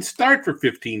bullpen. He could start for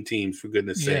 15 teams, for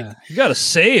goodness sake. Yeah, he got a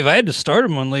save. I had to start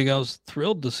him one league. I was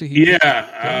thrilled to see.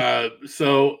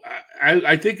 So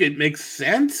I think it makes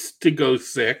sense to go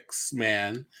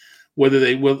 6-man.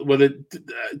 Whether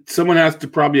someone has to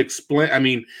probably explain. I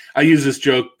mean, I used this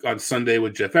joke on Sunday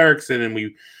with Jeff Erickson, and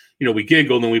we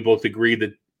giggled and we both agreed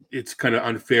that it's kind of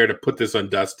unfair to put this on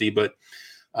Dusty, but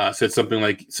said something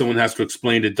like someone has to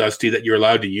explain to Dusty that you're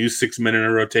allowed to use 6 men in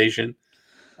a rotation.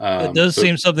 It does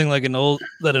seem something like an old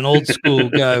school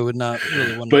guy would not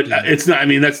really want to do. But it's not. I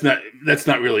mean, that's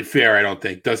not really fair. I don't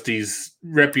think Dusty's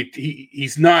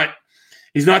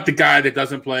he's not the guy that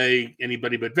doesn't play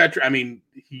anybody but veteran. I mean,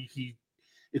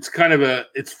 it's kind of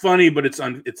it's funny, but it's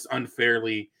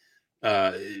unfairly.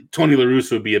 Tony La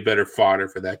Russa would be a better fodder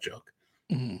for that joke.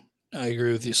 Mm-hmm. I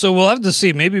agree with you. So we'll have to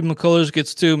see. Maybe McCullers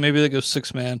gets 2. Maybe they go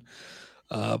 6-man.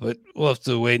 But we'll have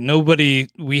to wait. Nobody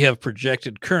we have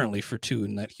projected currently for 2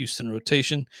 in that Houston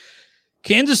rotation.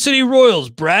 Kansas City Royals,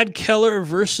 Brad Keller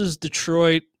versus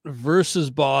Detroit versus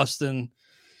Boston.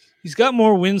 He's got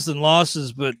more wins than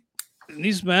losses, but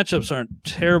these matchups aren't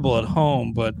terrible at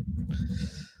home. But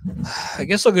I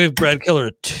guess I'll give Brad Keller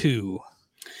a 2.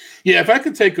 Yeah, if I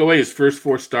could take away his first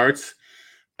 4 starts,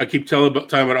 I keep talking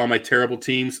about all my terrible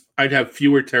teams. I'd have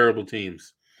fewer terrible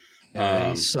teams.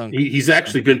 Yeah, he's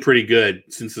actually been pretty good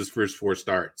since his first 4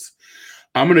 starts.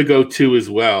 I'm going to go 2 as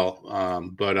well,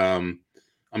 but I'm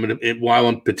going to, while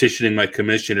I'm petitioning my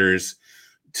commissioners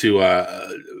to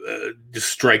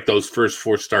just strike those first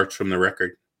 4 starts from the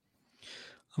record.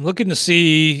 I'm looking to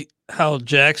see how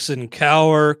Jackson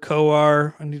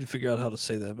Kowar. I need to figure out how to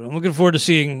say that, but I'm looking forward to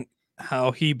seeing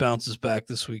how he bounces back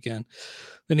this weekend.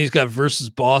 Then he's got versus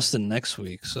Boston next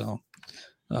week, so.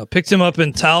 Picked him up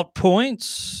in tout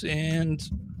points, and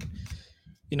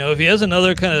if he has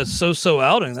another kind of so-so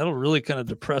outing, that'll really kind of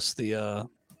depress the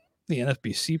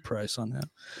NFBC price on him.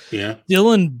 Yeah.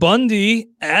 Dylan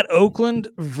Bundy at Oakland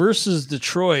versus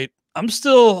Detroit. I'm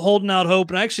still holding out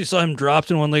hope, and I actually saw him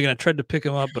dropped in one league, and I tried to pick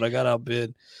him up, but I got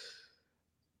outbid.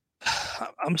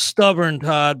 I'm stubborn,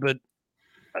 Todd, but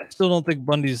I still don't think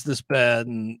Bundy's this bad.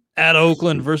 And at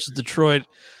Oakland versus Detroit.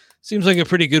 Seems like a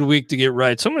pretty good week to get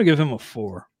right. So I'm going to give him a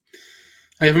 4.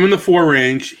 I have him in the 4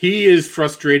 range. He is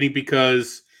frustrating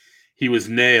because he was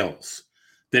nails.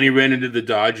 Then he ran into the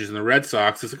Dodgers and the Red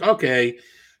Sox. It's like, okay,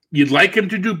 you'd like him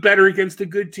to do better against the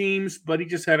good teams, but he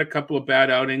just had a couple of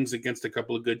bad outings against a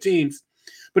couple of good teams.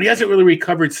 But he hasn't really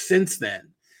recovered since then.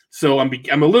 So I'm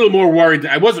a little more worried.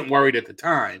 I wasn't worried at the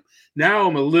time. Now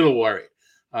I'm a little worried.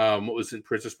 What was it,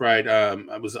 Princess Bride? I'm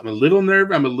a little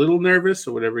nervous. I'm a little nervous,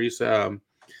 or whatever you said.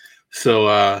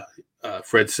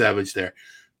 Fred Savage there.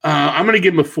 I'm going to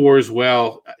give him a 4 as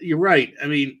well. You're right. I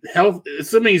mean, health.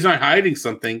 Assuming he's not hiding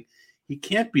something, he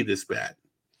can't be this bad.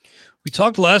 We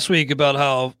talked last week about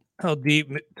how deep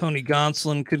Tony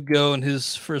Gonsolin could go in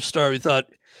his first start. We thought,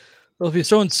 well, if he's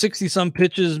throwing 60-some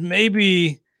pitches,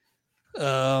 maybe.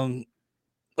 I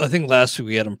think last week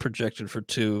we had him projected for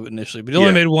 2 initially, but he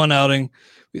only made 1 outing.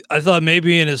 I thought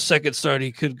maybe in his second start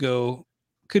he could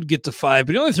get to 5,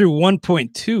 but he only threw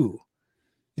 1.2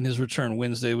 in his return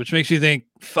Wednesday, which makes you think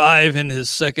 5 in his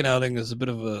second outing is a bit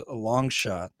of a long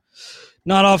shot.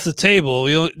 Not off the table.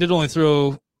 He did only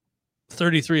throw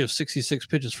 33 of 66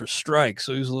 pitches for strikes,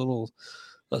 so he was a little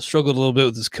struggled a little bit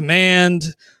with his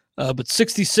command. But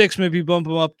 66, maybe bump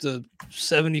him up to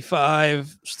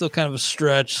 75, still kind of a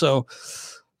stretch. So,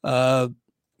 but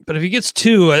if he gets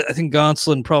 2, I think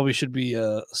Gonsolin probably should be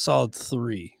a solid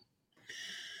 3.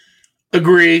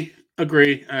 Agree.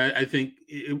 I think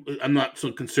I'm not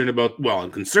so concerned about. Well, I'm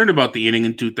concerned about the inning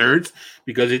in 2/3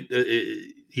 because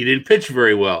he didn't pitch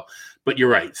very well. But you're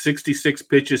right. 66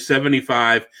 pitches,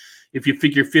 75. If you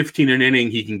figure 15 an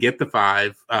inning, he can get the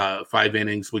 5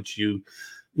 innings, which you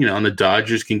know, and the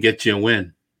Dodgers can get you a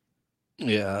win.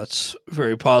 Yeah, it's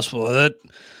very possible. That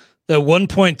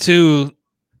 1.2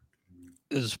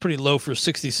 is pretty low for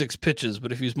 66 pitches,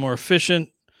 but if he's more efficient,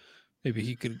 maybe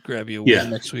he could grab you a win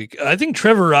next week. I think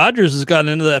Trevor Rogers has gotten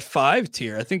into that 5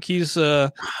 tier. I think he's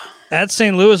at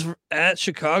St. Louis, at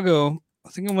Chicago. I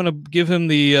think I'm going to give him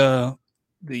the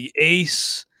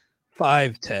ace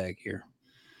 5 tag here.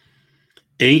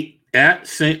 8 at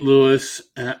St. Louis,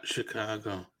 at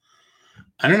Chicago.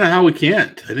 I don't know how we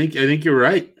can't. I think you're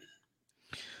right.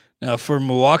 Now for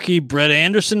Milwaukee, Brett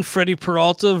Anderson, Freddie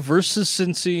Peralta versus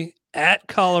Cincy at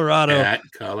Colorado. At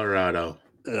Colorado.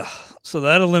 Ugh. So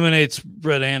that eliminates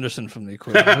Brett Anderson from the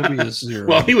equation. I hope he is 0.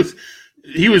 Well, he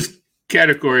was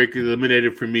categorically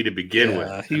eliminated for me to begin with.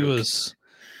 Yeah, he was.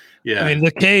 Yeah, I mean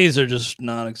the K's are just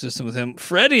non-existent with him.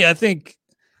 Freddie, I think,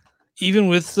 even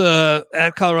with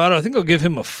at Colorado, I think I'll give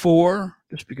him a 4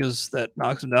 just because that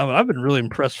knocks him down. But I've been really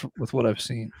impressed with what I've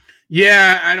seen.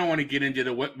 Yeah, I don't want to get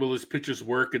into what will his pitchers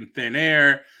work in thin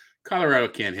air. Colorado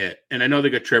can't hit. And I know they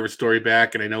got Trevor Story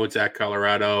back, and I know it's at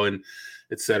Colorado and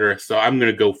et cetera. So I'm going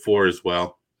to go 4 as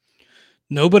well.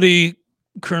 Nobody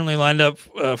currently lined up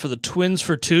for the Twins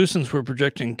for 2 since we're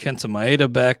projecting Kenta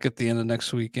Maeda back at the end of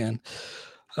next weekend.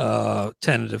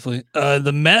 Tentatively.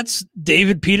 The Mets,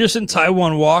 David Peterson,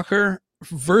 Taijuan Walker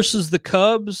versus the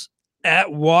Cubs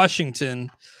at Washington.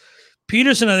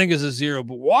 Peterson, I think, is a 0,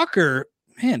 but Walker,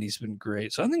 man, he's been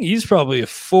great. So I think he's probably a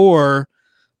 4,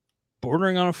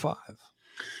 bordering on a 5.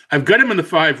 I've got him in the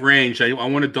 5 range. I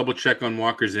want to double check on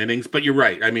Walker's innings, but you're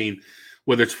right. I mean,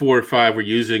 whether it's 4 or 5, we're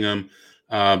using him,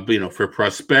 for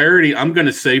prosperity. I'm going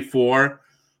to say 4,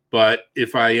 but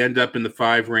if I end up in the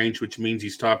 5 range, which means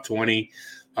he's top 20,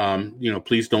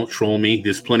 please don't troll me.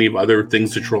 There's plenty of other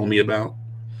things to troll me about.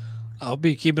 I'll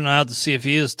be keeping an eye out to see if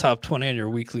he is top 20 on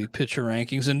your weekly pitcher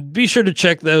rankings, and be sure to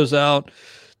check those out.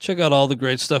 Check out all the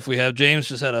great stuff we have. James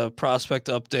just had a prospect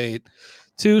update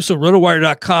too. So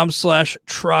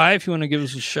rotowire.com/try if you want to give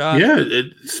us a shot. Yeah.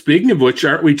 Speaking of which,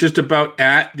 aren't we just about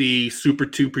at the Super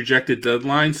 2 projected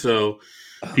deadline? So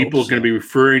people are going to be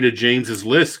referring to James's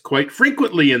list quite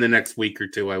frequently in the next week or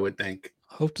 2, I would think.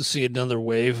 Hope to see another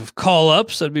wave of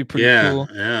call-ups. That'd be pretty cool.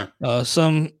 Yeah.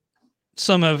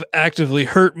 Some have actively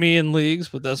hurt me in leagues,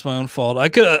 but that's my own fault.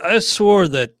 I swore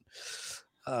that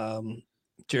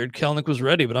Jared Kelenic was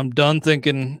ready, but I'm done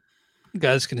thinking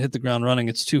guys can hit the ground running.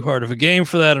 It's too hard of a game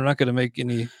for that. I'm not going to make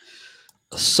any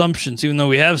assumptions, even though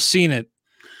we have seen it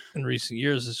in recent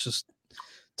years. It's just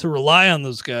to rely on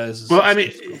those guys. Well, I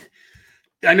mean,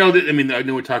 I know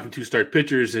we're talking 2-start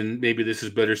pitchers, and maybe this is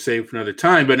better saved for another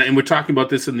time. And we're talking about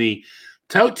this in the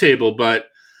tout table, but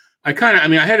I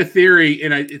had a theory,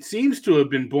 and it seems to have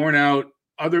been borne out.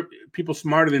 Other people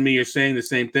smarter than me are saying the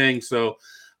same thing, so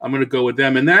I'm going to go with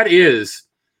them. And that is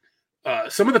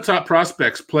some of the top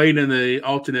prospects played in the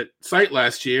alternate site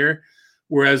last year,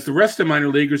 whereas the rest of minor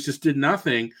leaguers just did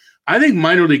nothing. I think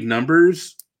minor league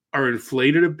numbers are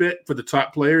inflated a bit for the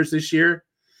top players this year,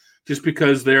 just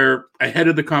because they're ahead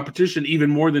of the competition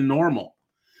even more than normal.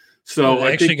 So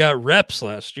I actually got reps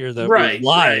last year that were live.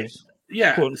 Right.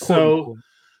 Yeah. Quote,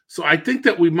 So I think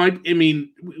that we might. I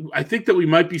mean, I think that we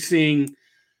might be seeing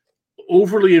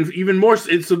overly and even more.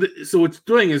 So what's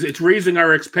doing is it's raising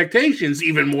our expectations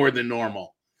even more than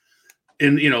normal.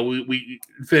 And we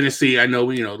fantasy. I know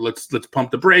let's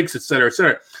pump the brakes, et cetera, et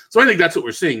cetera. So I think that's what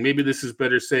we're seeing. Maybe this is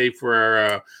better saved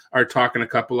for our talk in a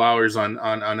couple hours on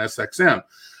SXM.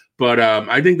 But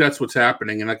I think that's what's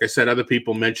happening. And like I said, other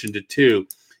people mentioned it too,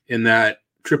 in that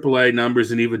AAA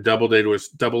numbers and even double A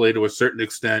to a certain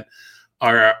extent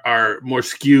are more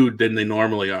skewed than they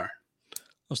normally are.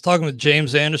 I was talking with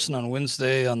James Anderson on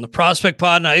Wednesday on the Prospect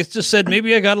Pod, and I just said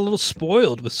maybe I got a little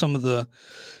spoiled with some of the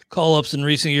call-ups in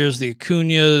recent years, the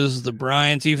Acuñas, the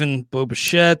Bryants, even Bo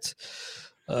Bichette.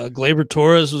 Gleyber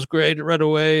Torres was great right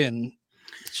away, and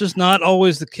it's just not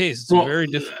always the case. It's a very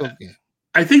difficult game.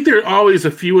 I think there are always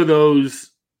a few of those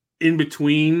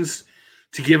in-betweens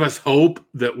to give us hope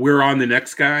that we're on the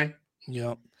next guy.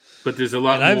 Yep. But there's a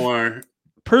lot more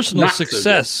personal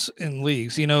success in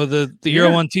leagues. The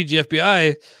year one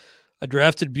TGFBI, I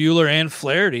drafted Buehler and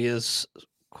Flaherty as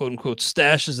quote-unquote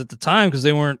stashes at the time because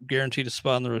they weren't guaranteed a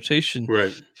spot in the rotation.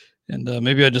 Right. And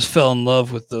maybe I just fell in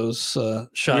love with those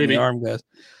shot in the arm guys.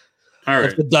 All right.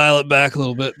 Have to dial it back a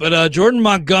little bit. But Jordan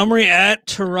Montgomery at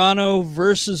Toronto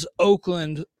versus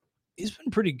Oakland, he's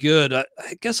been pretty good. I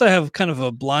guess I have kind of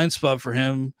a blind spot for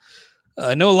him.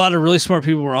 I know a lot of really smart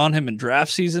people were on him in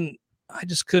draft season. I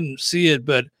just couldn't see it.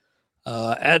 But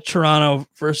at Toronto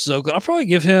versus Oakland, I'll probably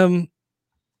give him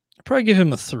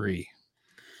a 3.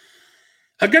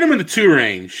 I got him in the 2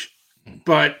 range,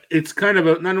 but it's kind of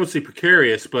I don't want to say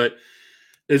precarious, but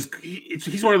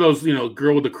he's one of those,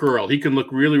 girl with a curl. He can look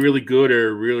really, really good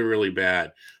or really, really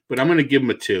bad. But I'm going to give him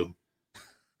a 2.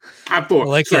 I'm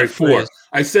 4. Sorry, 4.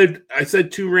 I said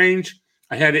 2 range.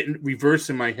 I had it in reverse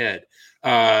in my head.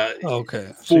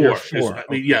 Okay. 4. So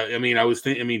I was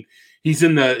thinking. He's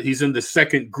in the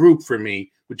second group for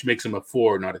me, which makes him a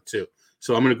 4, not a 2.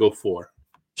 So I'm going to go 4.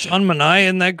 Sean Manaea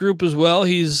in that group as well.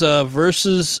 He's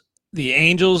versus the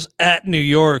Angels at New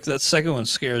York. That second one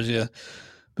scares you,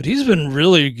 but he's been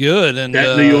really good. And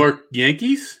at New York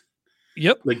Yankees,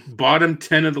 yep, like bottom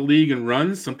 10 of the league in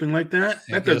runs, something like that.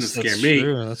 That doesn't scare me.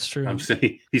 That's true. I'm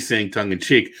saying he's saying tongue in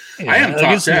cheek. Yeah, I am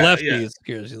top 10. Lefty, it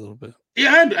scares you a little bit.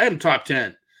 Yeah, I am top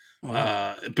 10.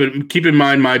 Wow. But keep in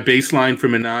mind, my baseline for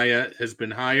Manaea has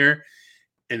been higher,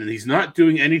 and he's not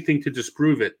doing anything to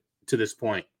disprove it to this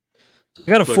point. I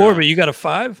got a 4, but you got a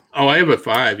 5? Oh, I have a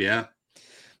 5, yeah.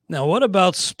 Now, what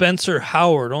about Spencer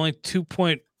Howard? Only 2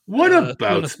 point. What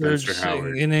about Spencer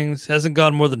Howard? Innings, hasn't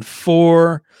gone more than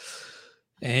 4,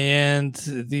 and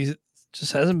these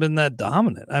just hasn't been that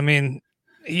dominant. I mean,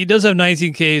 he does have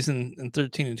 19 Ks and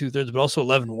 13 2/3, but also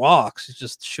 11 walks. He's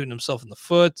just shooting himself in the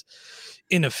foot.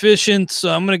 Inefficient.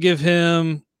 So I'm going to give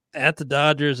him at the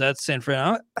Dodgers, at San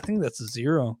Fran. I think that's a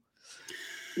 0,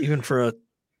 even for a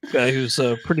guy who's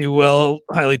pretty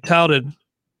highly touted.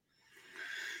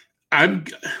 I'm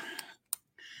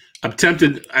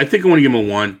tempted. I think I want to give him a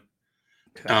 1.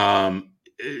 Okay.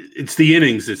 It's the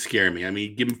innings that scare me. I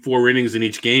mean, give him 4 innings in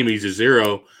each game, he's a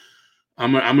 0.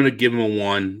 I'm going to give him a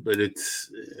 1, but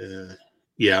it's I'm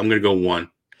going to go 1.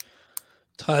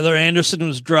 Tyler Anderson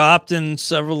was dropped in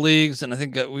several leagues, and I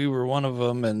think that we were one of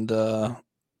them. And I'm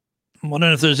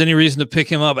wondering if there's any reason to pick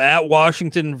him up at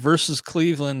Washington versus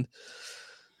Cleveland.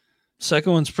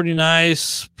 Second one's pretty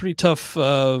nice, pretty tough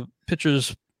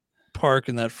pitchers park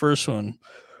in that first one.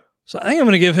 So I think I'm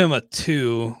going to give him a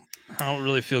 2. I don't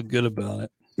really feel good about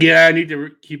it. Yeah, I need to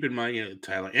keep in mind,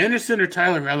 Tyler Anderson or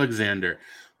Tyler Alexander.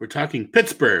 We're talking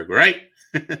Pittsburgh, right?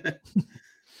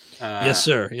 Yes,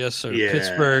 sir. Yes, sir. Yeah.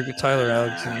 Pittsburgh, Tyler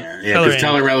Alexander. Yeah, because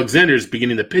Tyler Alexander is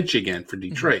beginning to pitch again for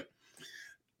Detroit.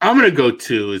 Mm-hmm. I'm going to go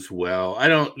 2 as well.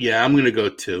 I'm going to go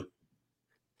 2.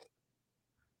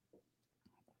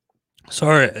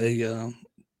 Sorry, I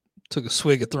took a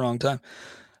swig at the wrong time.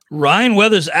 Ryan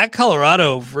Weathers at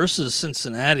Colorado versus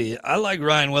Cincinnati. I like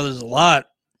Ryan Weathers a lot.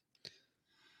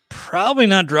 Probably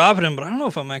not dropping him, but I don't know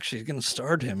if I'm actually going to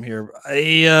start him here.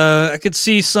 I could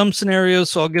see some scenarios,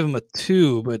 so I'll give him a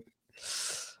 2, but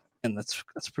and that's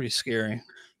pretty scary.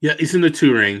 Yeah, he's in the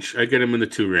 2 range. I get him in the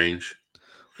 2 range.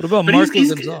 What about Marco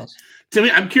Gonzalez? To me,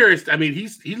 I'm curious. I mean,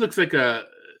 he looks like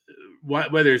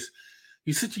Weathers.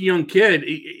 He's such a young kid.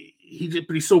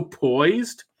 But he's so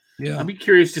poised. Yeah, I'd be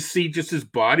curious to see just his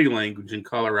body language in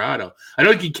Colorado. I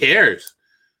don't think he cares.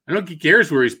 I don't think he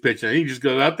cares where he's pitching. I think he just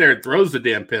goes out there and throws the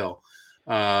damn pill.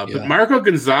 But Marco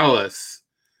Gonzalez,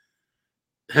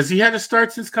 has he had a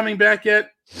start since coming back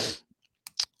yet?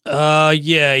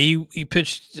 Yeah, he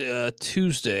pitched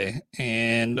Tuesday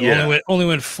and only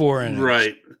went 4 innings.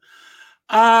 Right.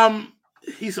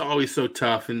 He's always so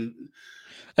tough, and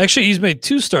Actually, he's made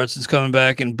 2 starts since coming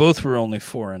back, and both were only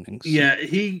 4 innings. Yeah,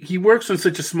 he works on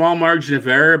such a small margin of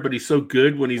error, but he's so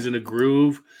good when he's in a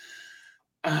groove.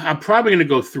 I'm probably going to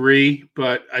go 3,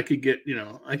 but I can get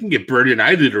burned in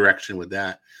either direction with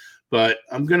that. But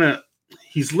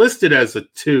he's listed as a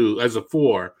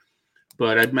 4,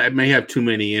 but I may have too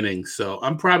many innings, so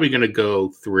I'm probably going to go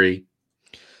 3.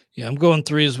 Yeah, I'm going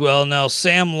 3 as well. Now,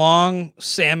 Sammy Long,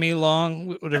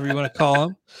 whatever you want to call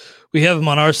him. We have him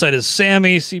on our side as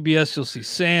Sammy. CBS, you'll see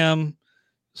Sam.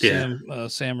 Yeah.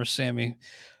 Sam or Sammy.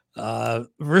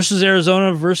 Versus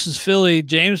Arizona versus Philly.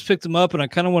 James picked him up, and I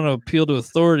kind of want to appeal to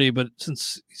authority, but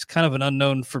since he's kind of an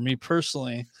unknown for me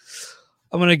personally,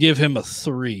 I'm going to give him a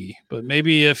 3. But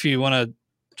maybe if you want to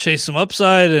chase some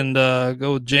upside and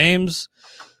go with James,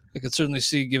 I could certainly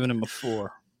see giving him a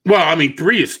 4. Well, I mean,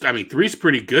 3 is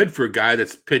pretty good for a guy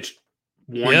that's pitched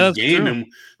one game, and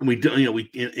we do,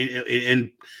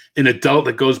 in an adult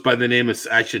that goes by the name of,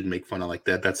 I shouldn't make fun of like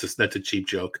that. That's a cheap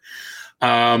joke.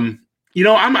 I'm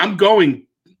going.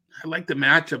 I like the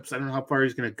matchups. I don't know how far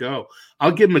he's going to go.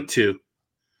 I'll give him a 2.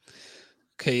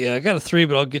 Okay, yeah, I got a 3,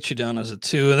 but I'll get you down as a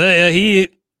 2. I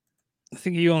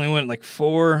think he only went like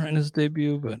 4 in his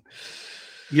debut, but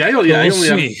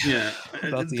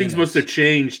things must have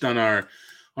changed on our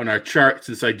chart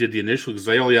since I did the initial, because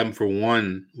I only have him for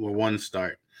one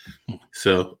start.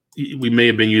 So we may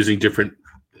have been using different.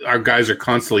 Our guys are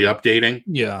constantly updating.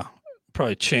 Yeah,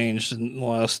 probably changed in the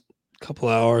last couple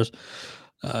hours.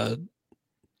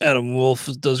 Adam Wolf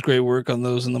does great work on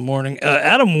those in the morning.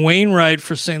 Adam Wainwright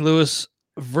for St. Louis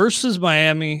versus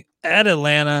Miami at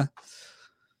Atlanta.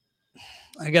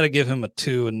 I got to give him a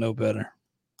 2 and no better.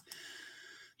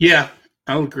 Yeah,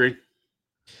 I'll agree.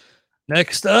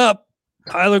 Next up,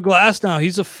 Tyler Glasnow.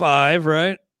 He's a 5,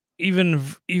 right?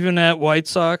 Even at White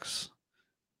Sox,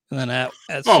 and then at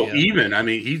Seattle. Even. I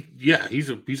mean, he's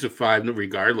a 5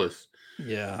 regardless.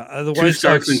 Yeah, the 2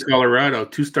 starts in Colorado.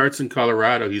 2 starts in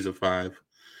Colorado. He's a 5.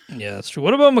 Yeah, that's true.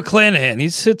 What about McClanahan?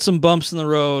 He's hit some bumps in the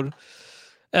road,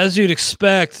 as you'd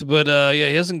expect, but he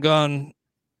hasn't gone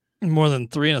more than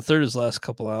 3 1/3 his last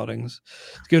couple outings.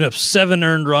 He's given up 7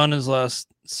 earned runs his last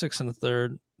 6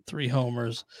 1/3, 3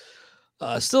 homers.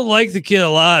 I still like the kid a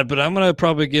lot, but I'm gonna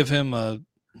probably give him give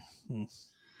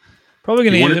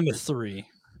him a 3.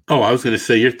 Oh, I was gonna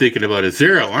say you're thinking about a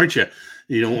 0, aren't you?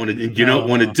 You don't want to. You don't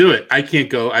want to do it. I can't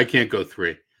go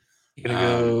 3. You gonna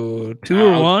go 2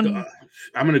 or 1?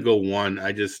 I'm gonna go 1.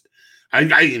 I'm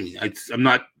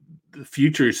not. The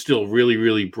future is still really,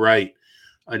 really bright.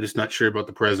 I'm just not sure about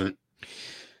the present.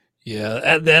 Yeah,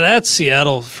 at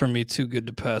Seattle for me too good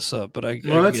to pass up. But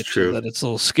that's true. That it's a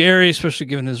little scary, especially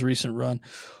given his recent run.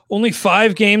 Only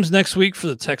 5 games next week for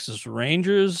the Texas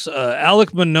Rangers.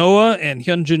 Alek Manoah and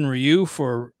Hyunjin Ryu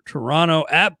for Toronto,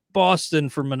 at Boston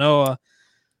for Manoah,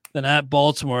 then at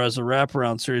Baltimore as a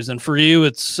wraparound series. And for Ryu,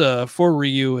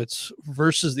 it's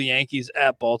versus the Yankees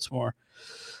at Baltimore.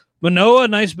 Manoah,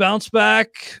 nice bounce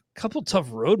back. Couple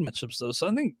tough road matchups though, so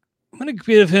I think I'm going to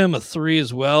give him a 3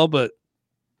 as well. But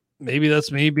maybe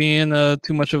that's me being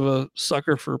too much of a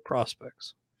sucker for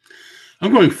prospects.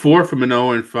 I'm going 4 for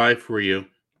Manoah and 5 for you.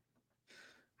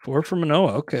 4 for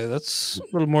Manoah. Okay, that's a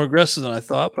little more aggressive than I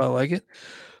thought, but I like it.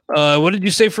 What did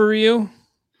you say for Ryu?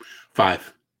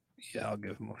 5. Yeah, I'll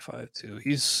give him a 5 too.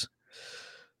 He's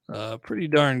pretty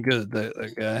darn good,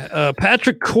 that guy.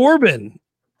 Patrick Corbin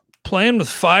playing with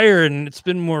fire, and it's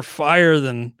been more fire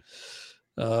than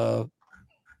I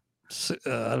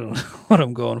don't know what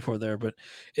I'm going for there, but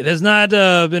it has not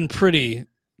been pretty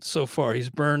so far. He's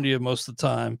burned you most of the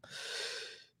time.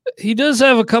 He does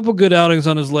have a couple good outings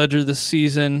on his ledger this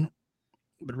season,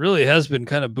 but really has been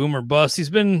kind of boom or bust. He's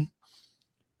been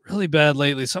really bad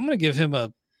lately, so I'm going to give him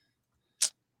a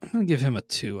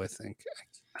 2, I think.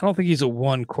 I don't think he's a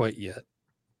 1 quite yet.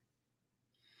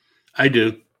 I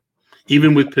do.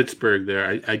 Even with Pittsburgh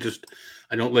there, I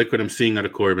don't like what I'm seeing out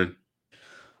of Corbin.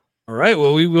 All right,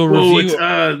 well, we will review.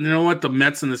 You know what? The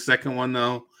Mets in the second one,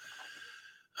 though.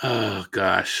 Oh,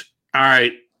 gosh. All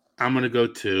right, I'm going to go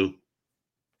 2.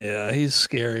 Yeah, he's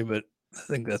scary, but I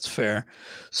think that's fair.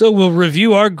 So we'll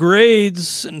review our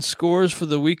grades and scores for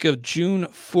the week of June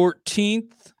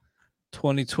 14th,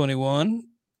 2021.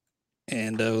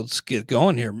 And let's get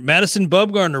going here. Madison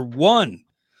Bumgarner, 1.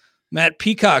 Matt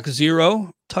Peacock,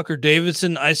 0. Tucker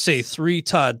Davidson, I say 3.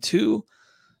 Todd, 2.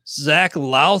 Zach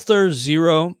Lowther,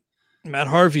 0. Matt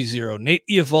Harvey, 0. Nate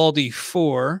Eovaldi,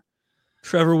 4.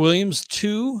 Trevor Williams,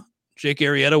 2. Jake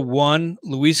Arrieta, 1.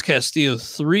 Luis Castillo,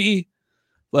 3.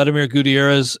 Vladimir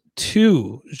Gutierrez,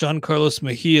 2. Giancarlos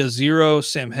Mejia, 0.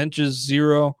 Sam Hentges,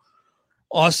 0.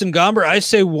 Austin Gomber, I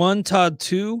say 1. Todd,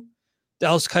 2.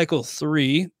 Dallas Keuchel,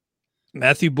 3.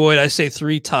 Matthew Boyd, I say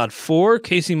 3. Todd, 4.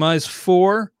 Casey Mize,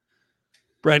 4.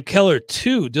 Brad Keller,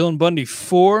 2. Dylan Bundy,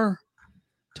 4.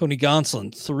 Tony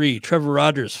Gonsolin, 3. Trevor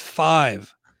Rogers,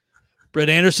 5. Brett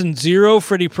Anderson, 0.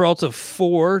 Freddie Peralta,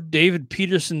 4. David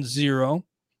Peterson, 0.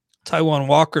 Taiwan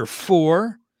Walker,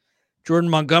 4. Jordan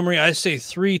Montgomery, I say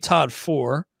 3. Todd,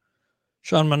 4.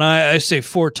 Sean Manai, I say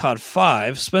 4. Todd,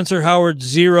 5. Spencer Howard,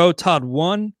 0. Todd,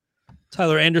 1.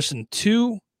 Tyler Anderson,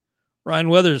 2. Ryan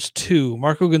Weathers, 2.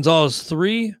 Marco Gonzalez,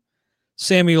 3.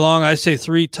 Sammy Long, I say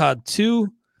 3. Todd,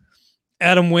 2.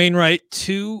 Adam Wainwright,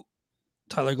 2.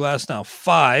 Tyler Glasnow,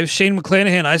 5. Shane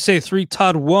McClanahan, I say 3.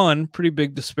 Todd, 1. Pretty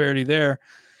big disparity there.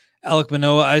 Alec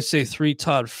Manoa, I say 3.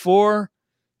 Todd, 4.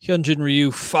 Hyunjin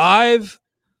Ryu, 5.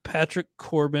 Patrick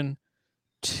Corbin,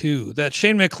 2. That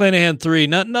Shane McClanahan 3,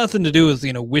 nothing to do with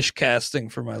wish casting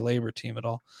for my labor team at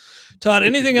all. Todd,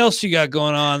 anything else you got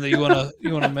going on that you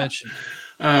wanna mention?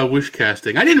 Wish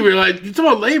casting. I didn't realize you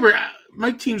talking about labor.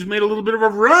 My team's made a little bit of a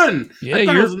run. Yeah,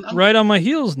 you're right on my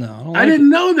heels now. I didn't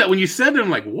know that when you said it. I'm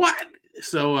like, what?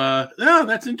 So,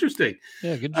 that's interesting.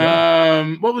 Yeah, good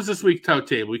job. What was this week's tout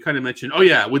table? We kind of mentioned. Oh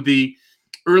yeah, with the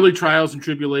early trials and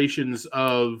tribulations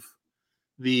of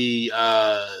the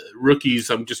rookies.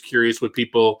 I'm just curious what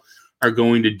people are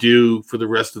going to do for the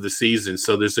rest of the season.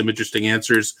 So there's some interesting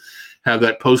answers. Have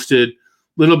that posted a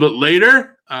little bit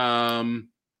later.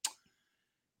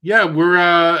 Yeah,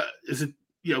 we're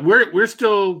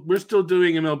still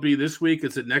doing MLB this week.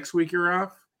 Is it next week you're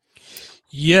off?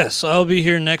 Yes, I'll be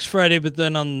here next Friday, but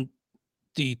then on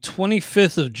the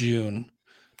 25th of June,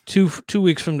 two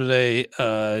weeks from today,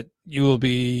 you will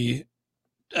be,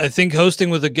 I think, hosting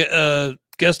with a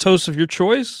guest host of your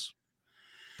choice,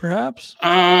 perhaps.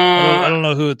 I don't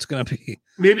know who it's going to be.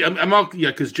 Maybe I'm out,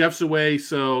 because Jeff's away.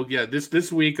 So yeah,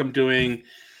 this week I'm doing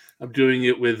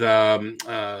it with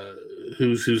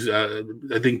who's I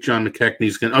think John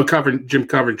McKechnie's going. Jim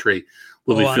Coventry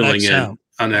will be filling in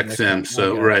on XM.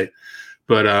 So okay. Right,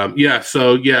 but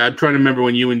so I'm trying to remember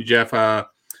when you and Jeff gonna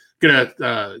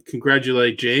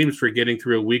congratulate James for getting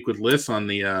through a week with Liz on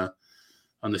the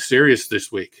Sirius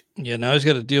this week. Yeah, now he's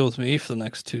got to deal with me for the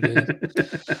next 2 days.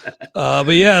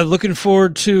 But yeah, looking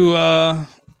forward to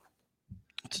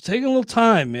taking a little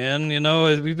time, man.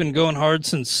 We've been going hard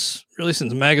since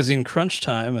magazine crunch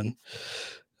time, and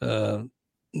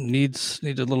needs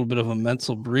a little bit of a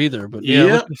mental breather. But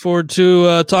looking forward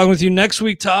to talking with you next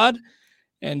week, Todd.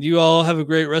 And you all have a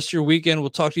great rest of your weekend.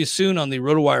 We'll talk to you soon on the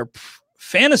RotoWire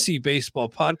Fantasy Baseball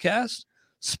Podcast,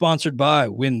 sponsored by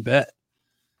WynnBET.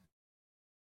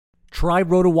 Try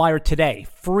RotoWire today,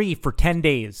 free for 10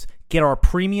 days. Get our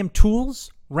premium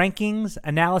tools, rankings,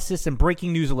 analysis, and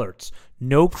breaking news alerts.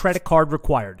 No credit card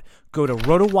required. Go to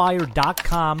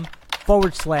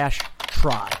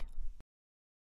rotowire.com/try.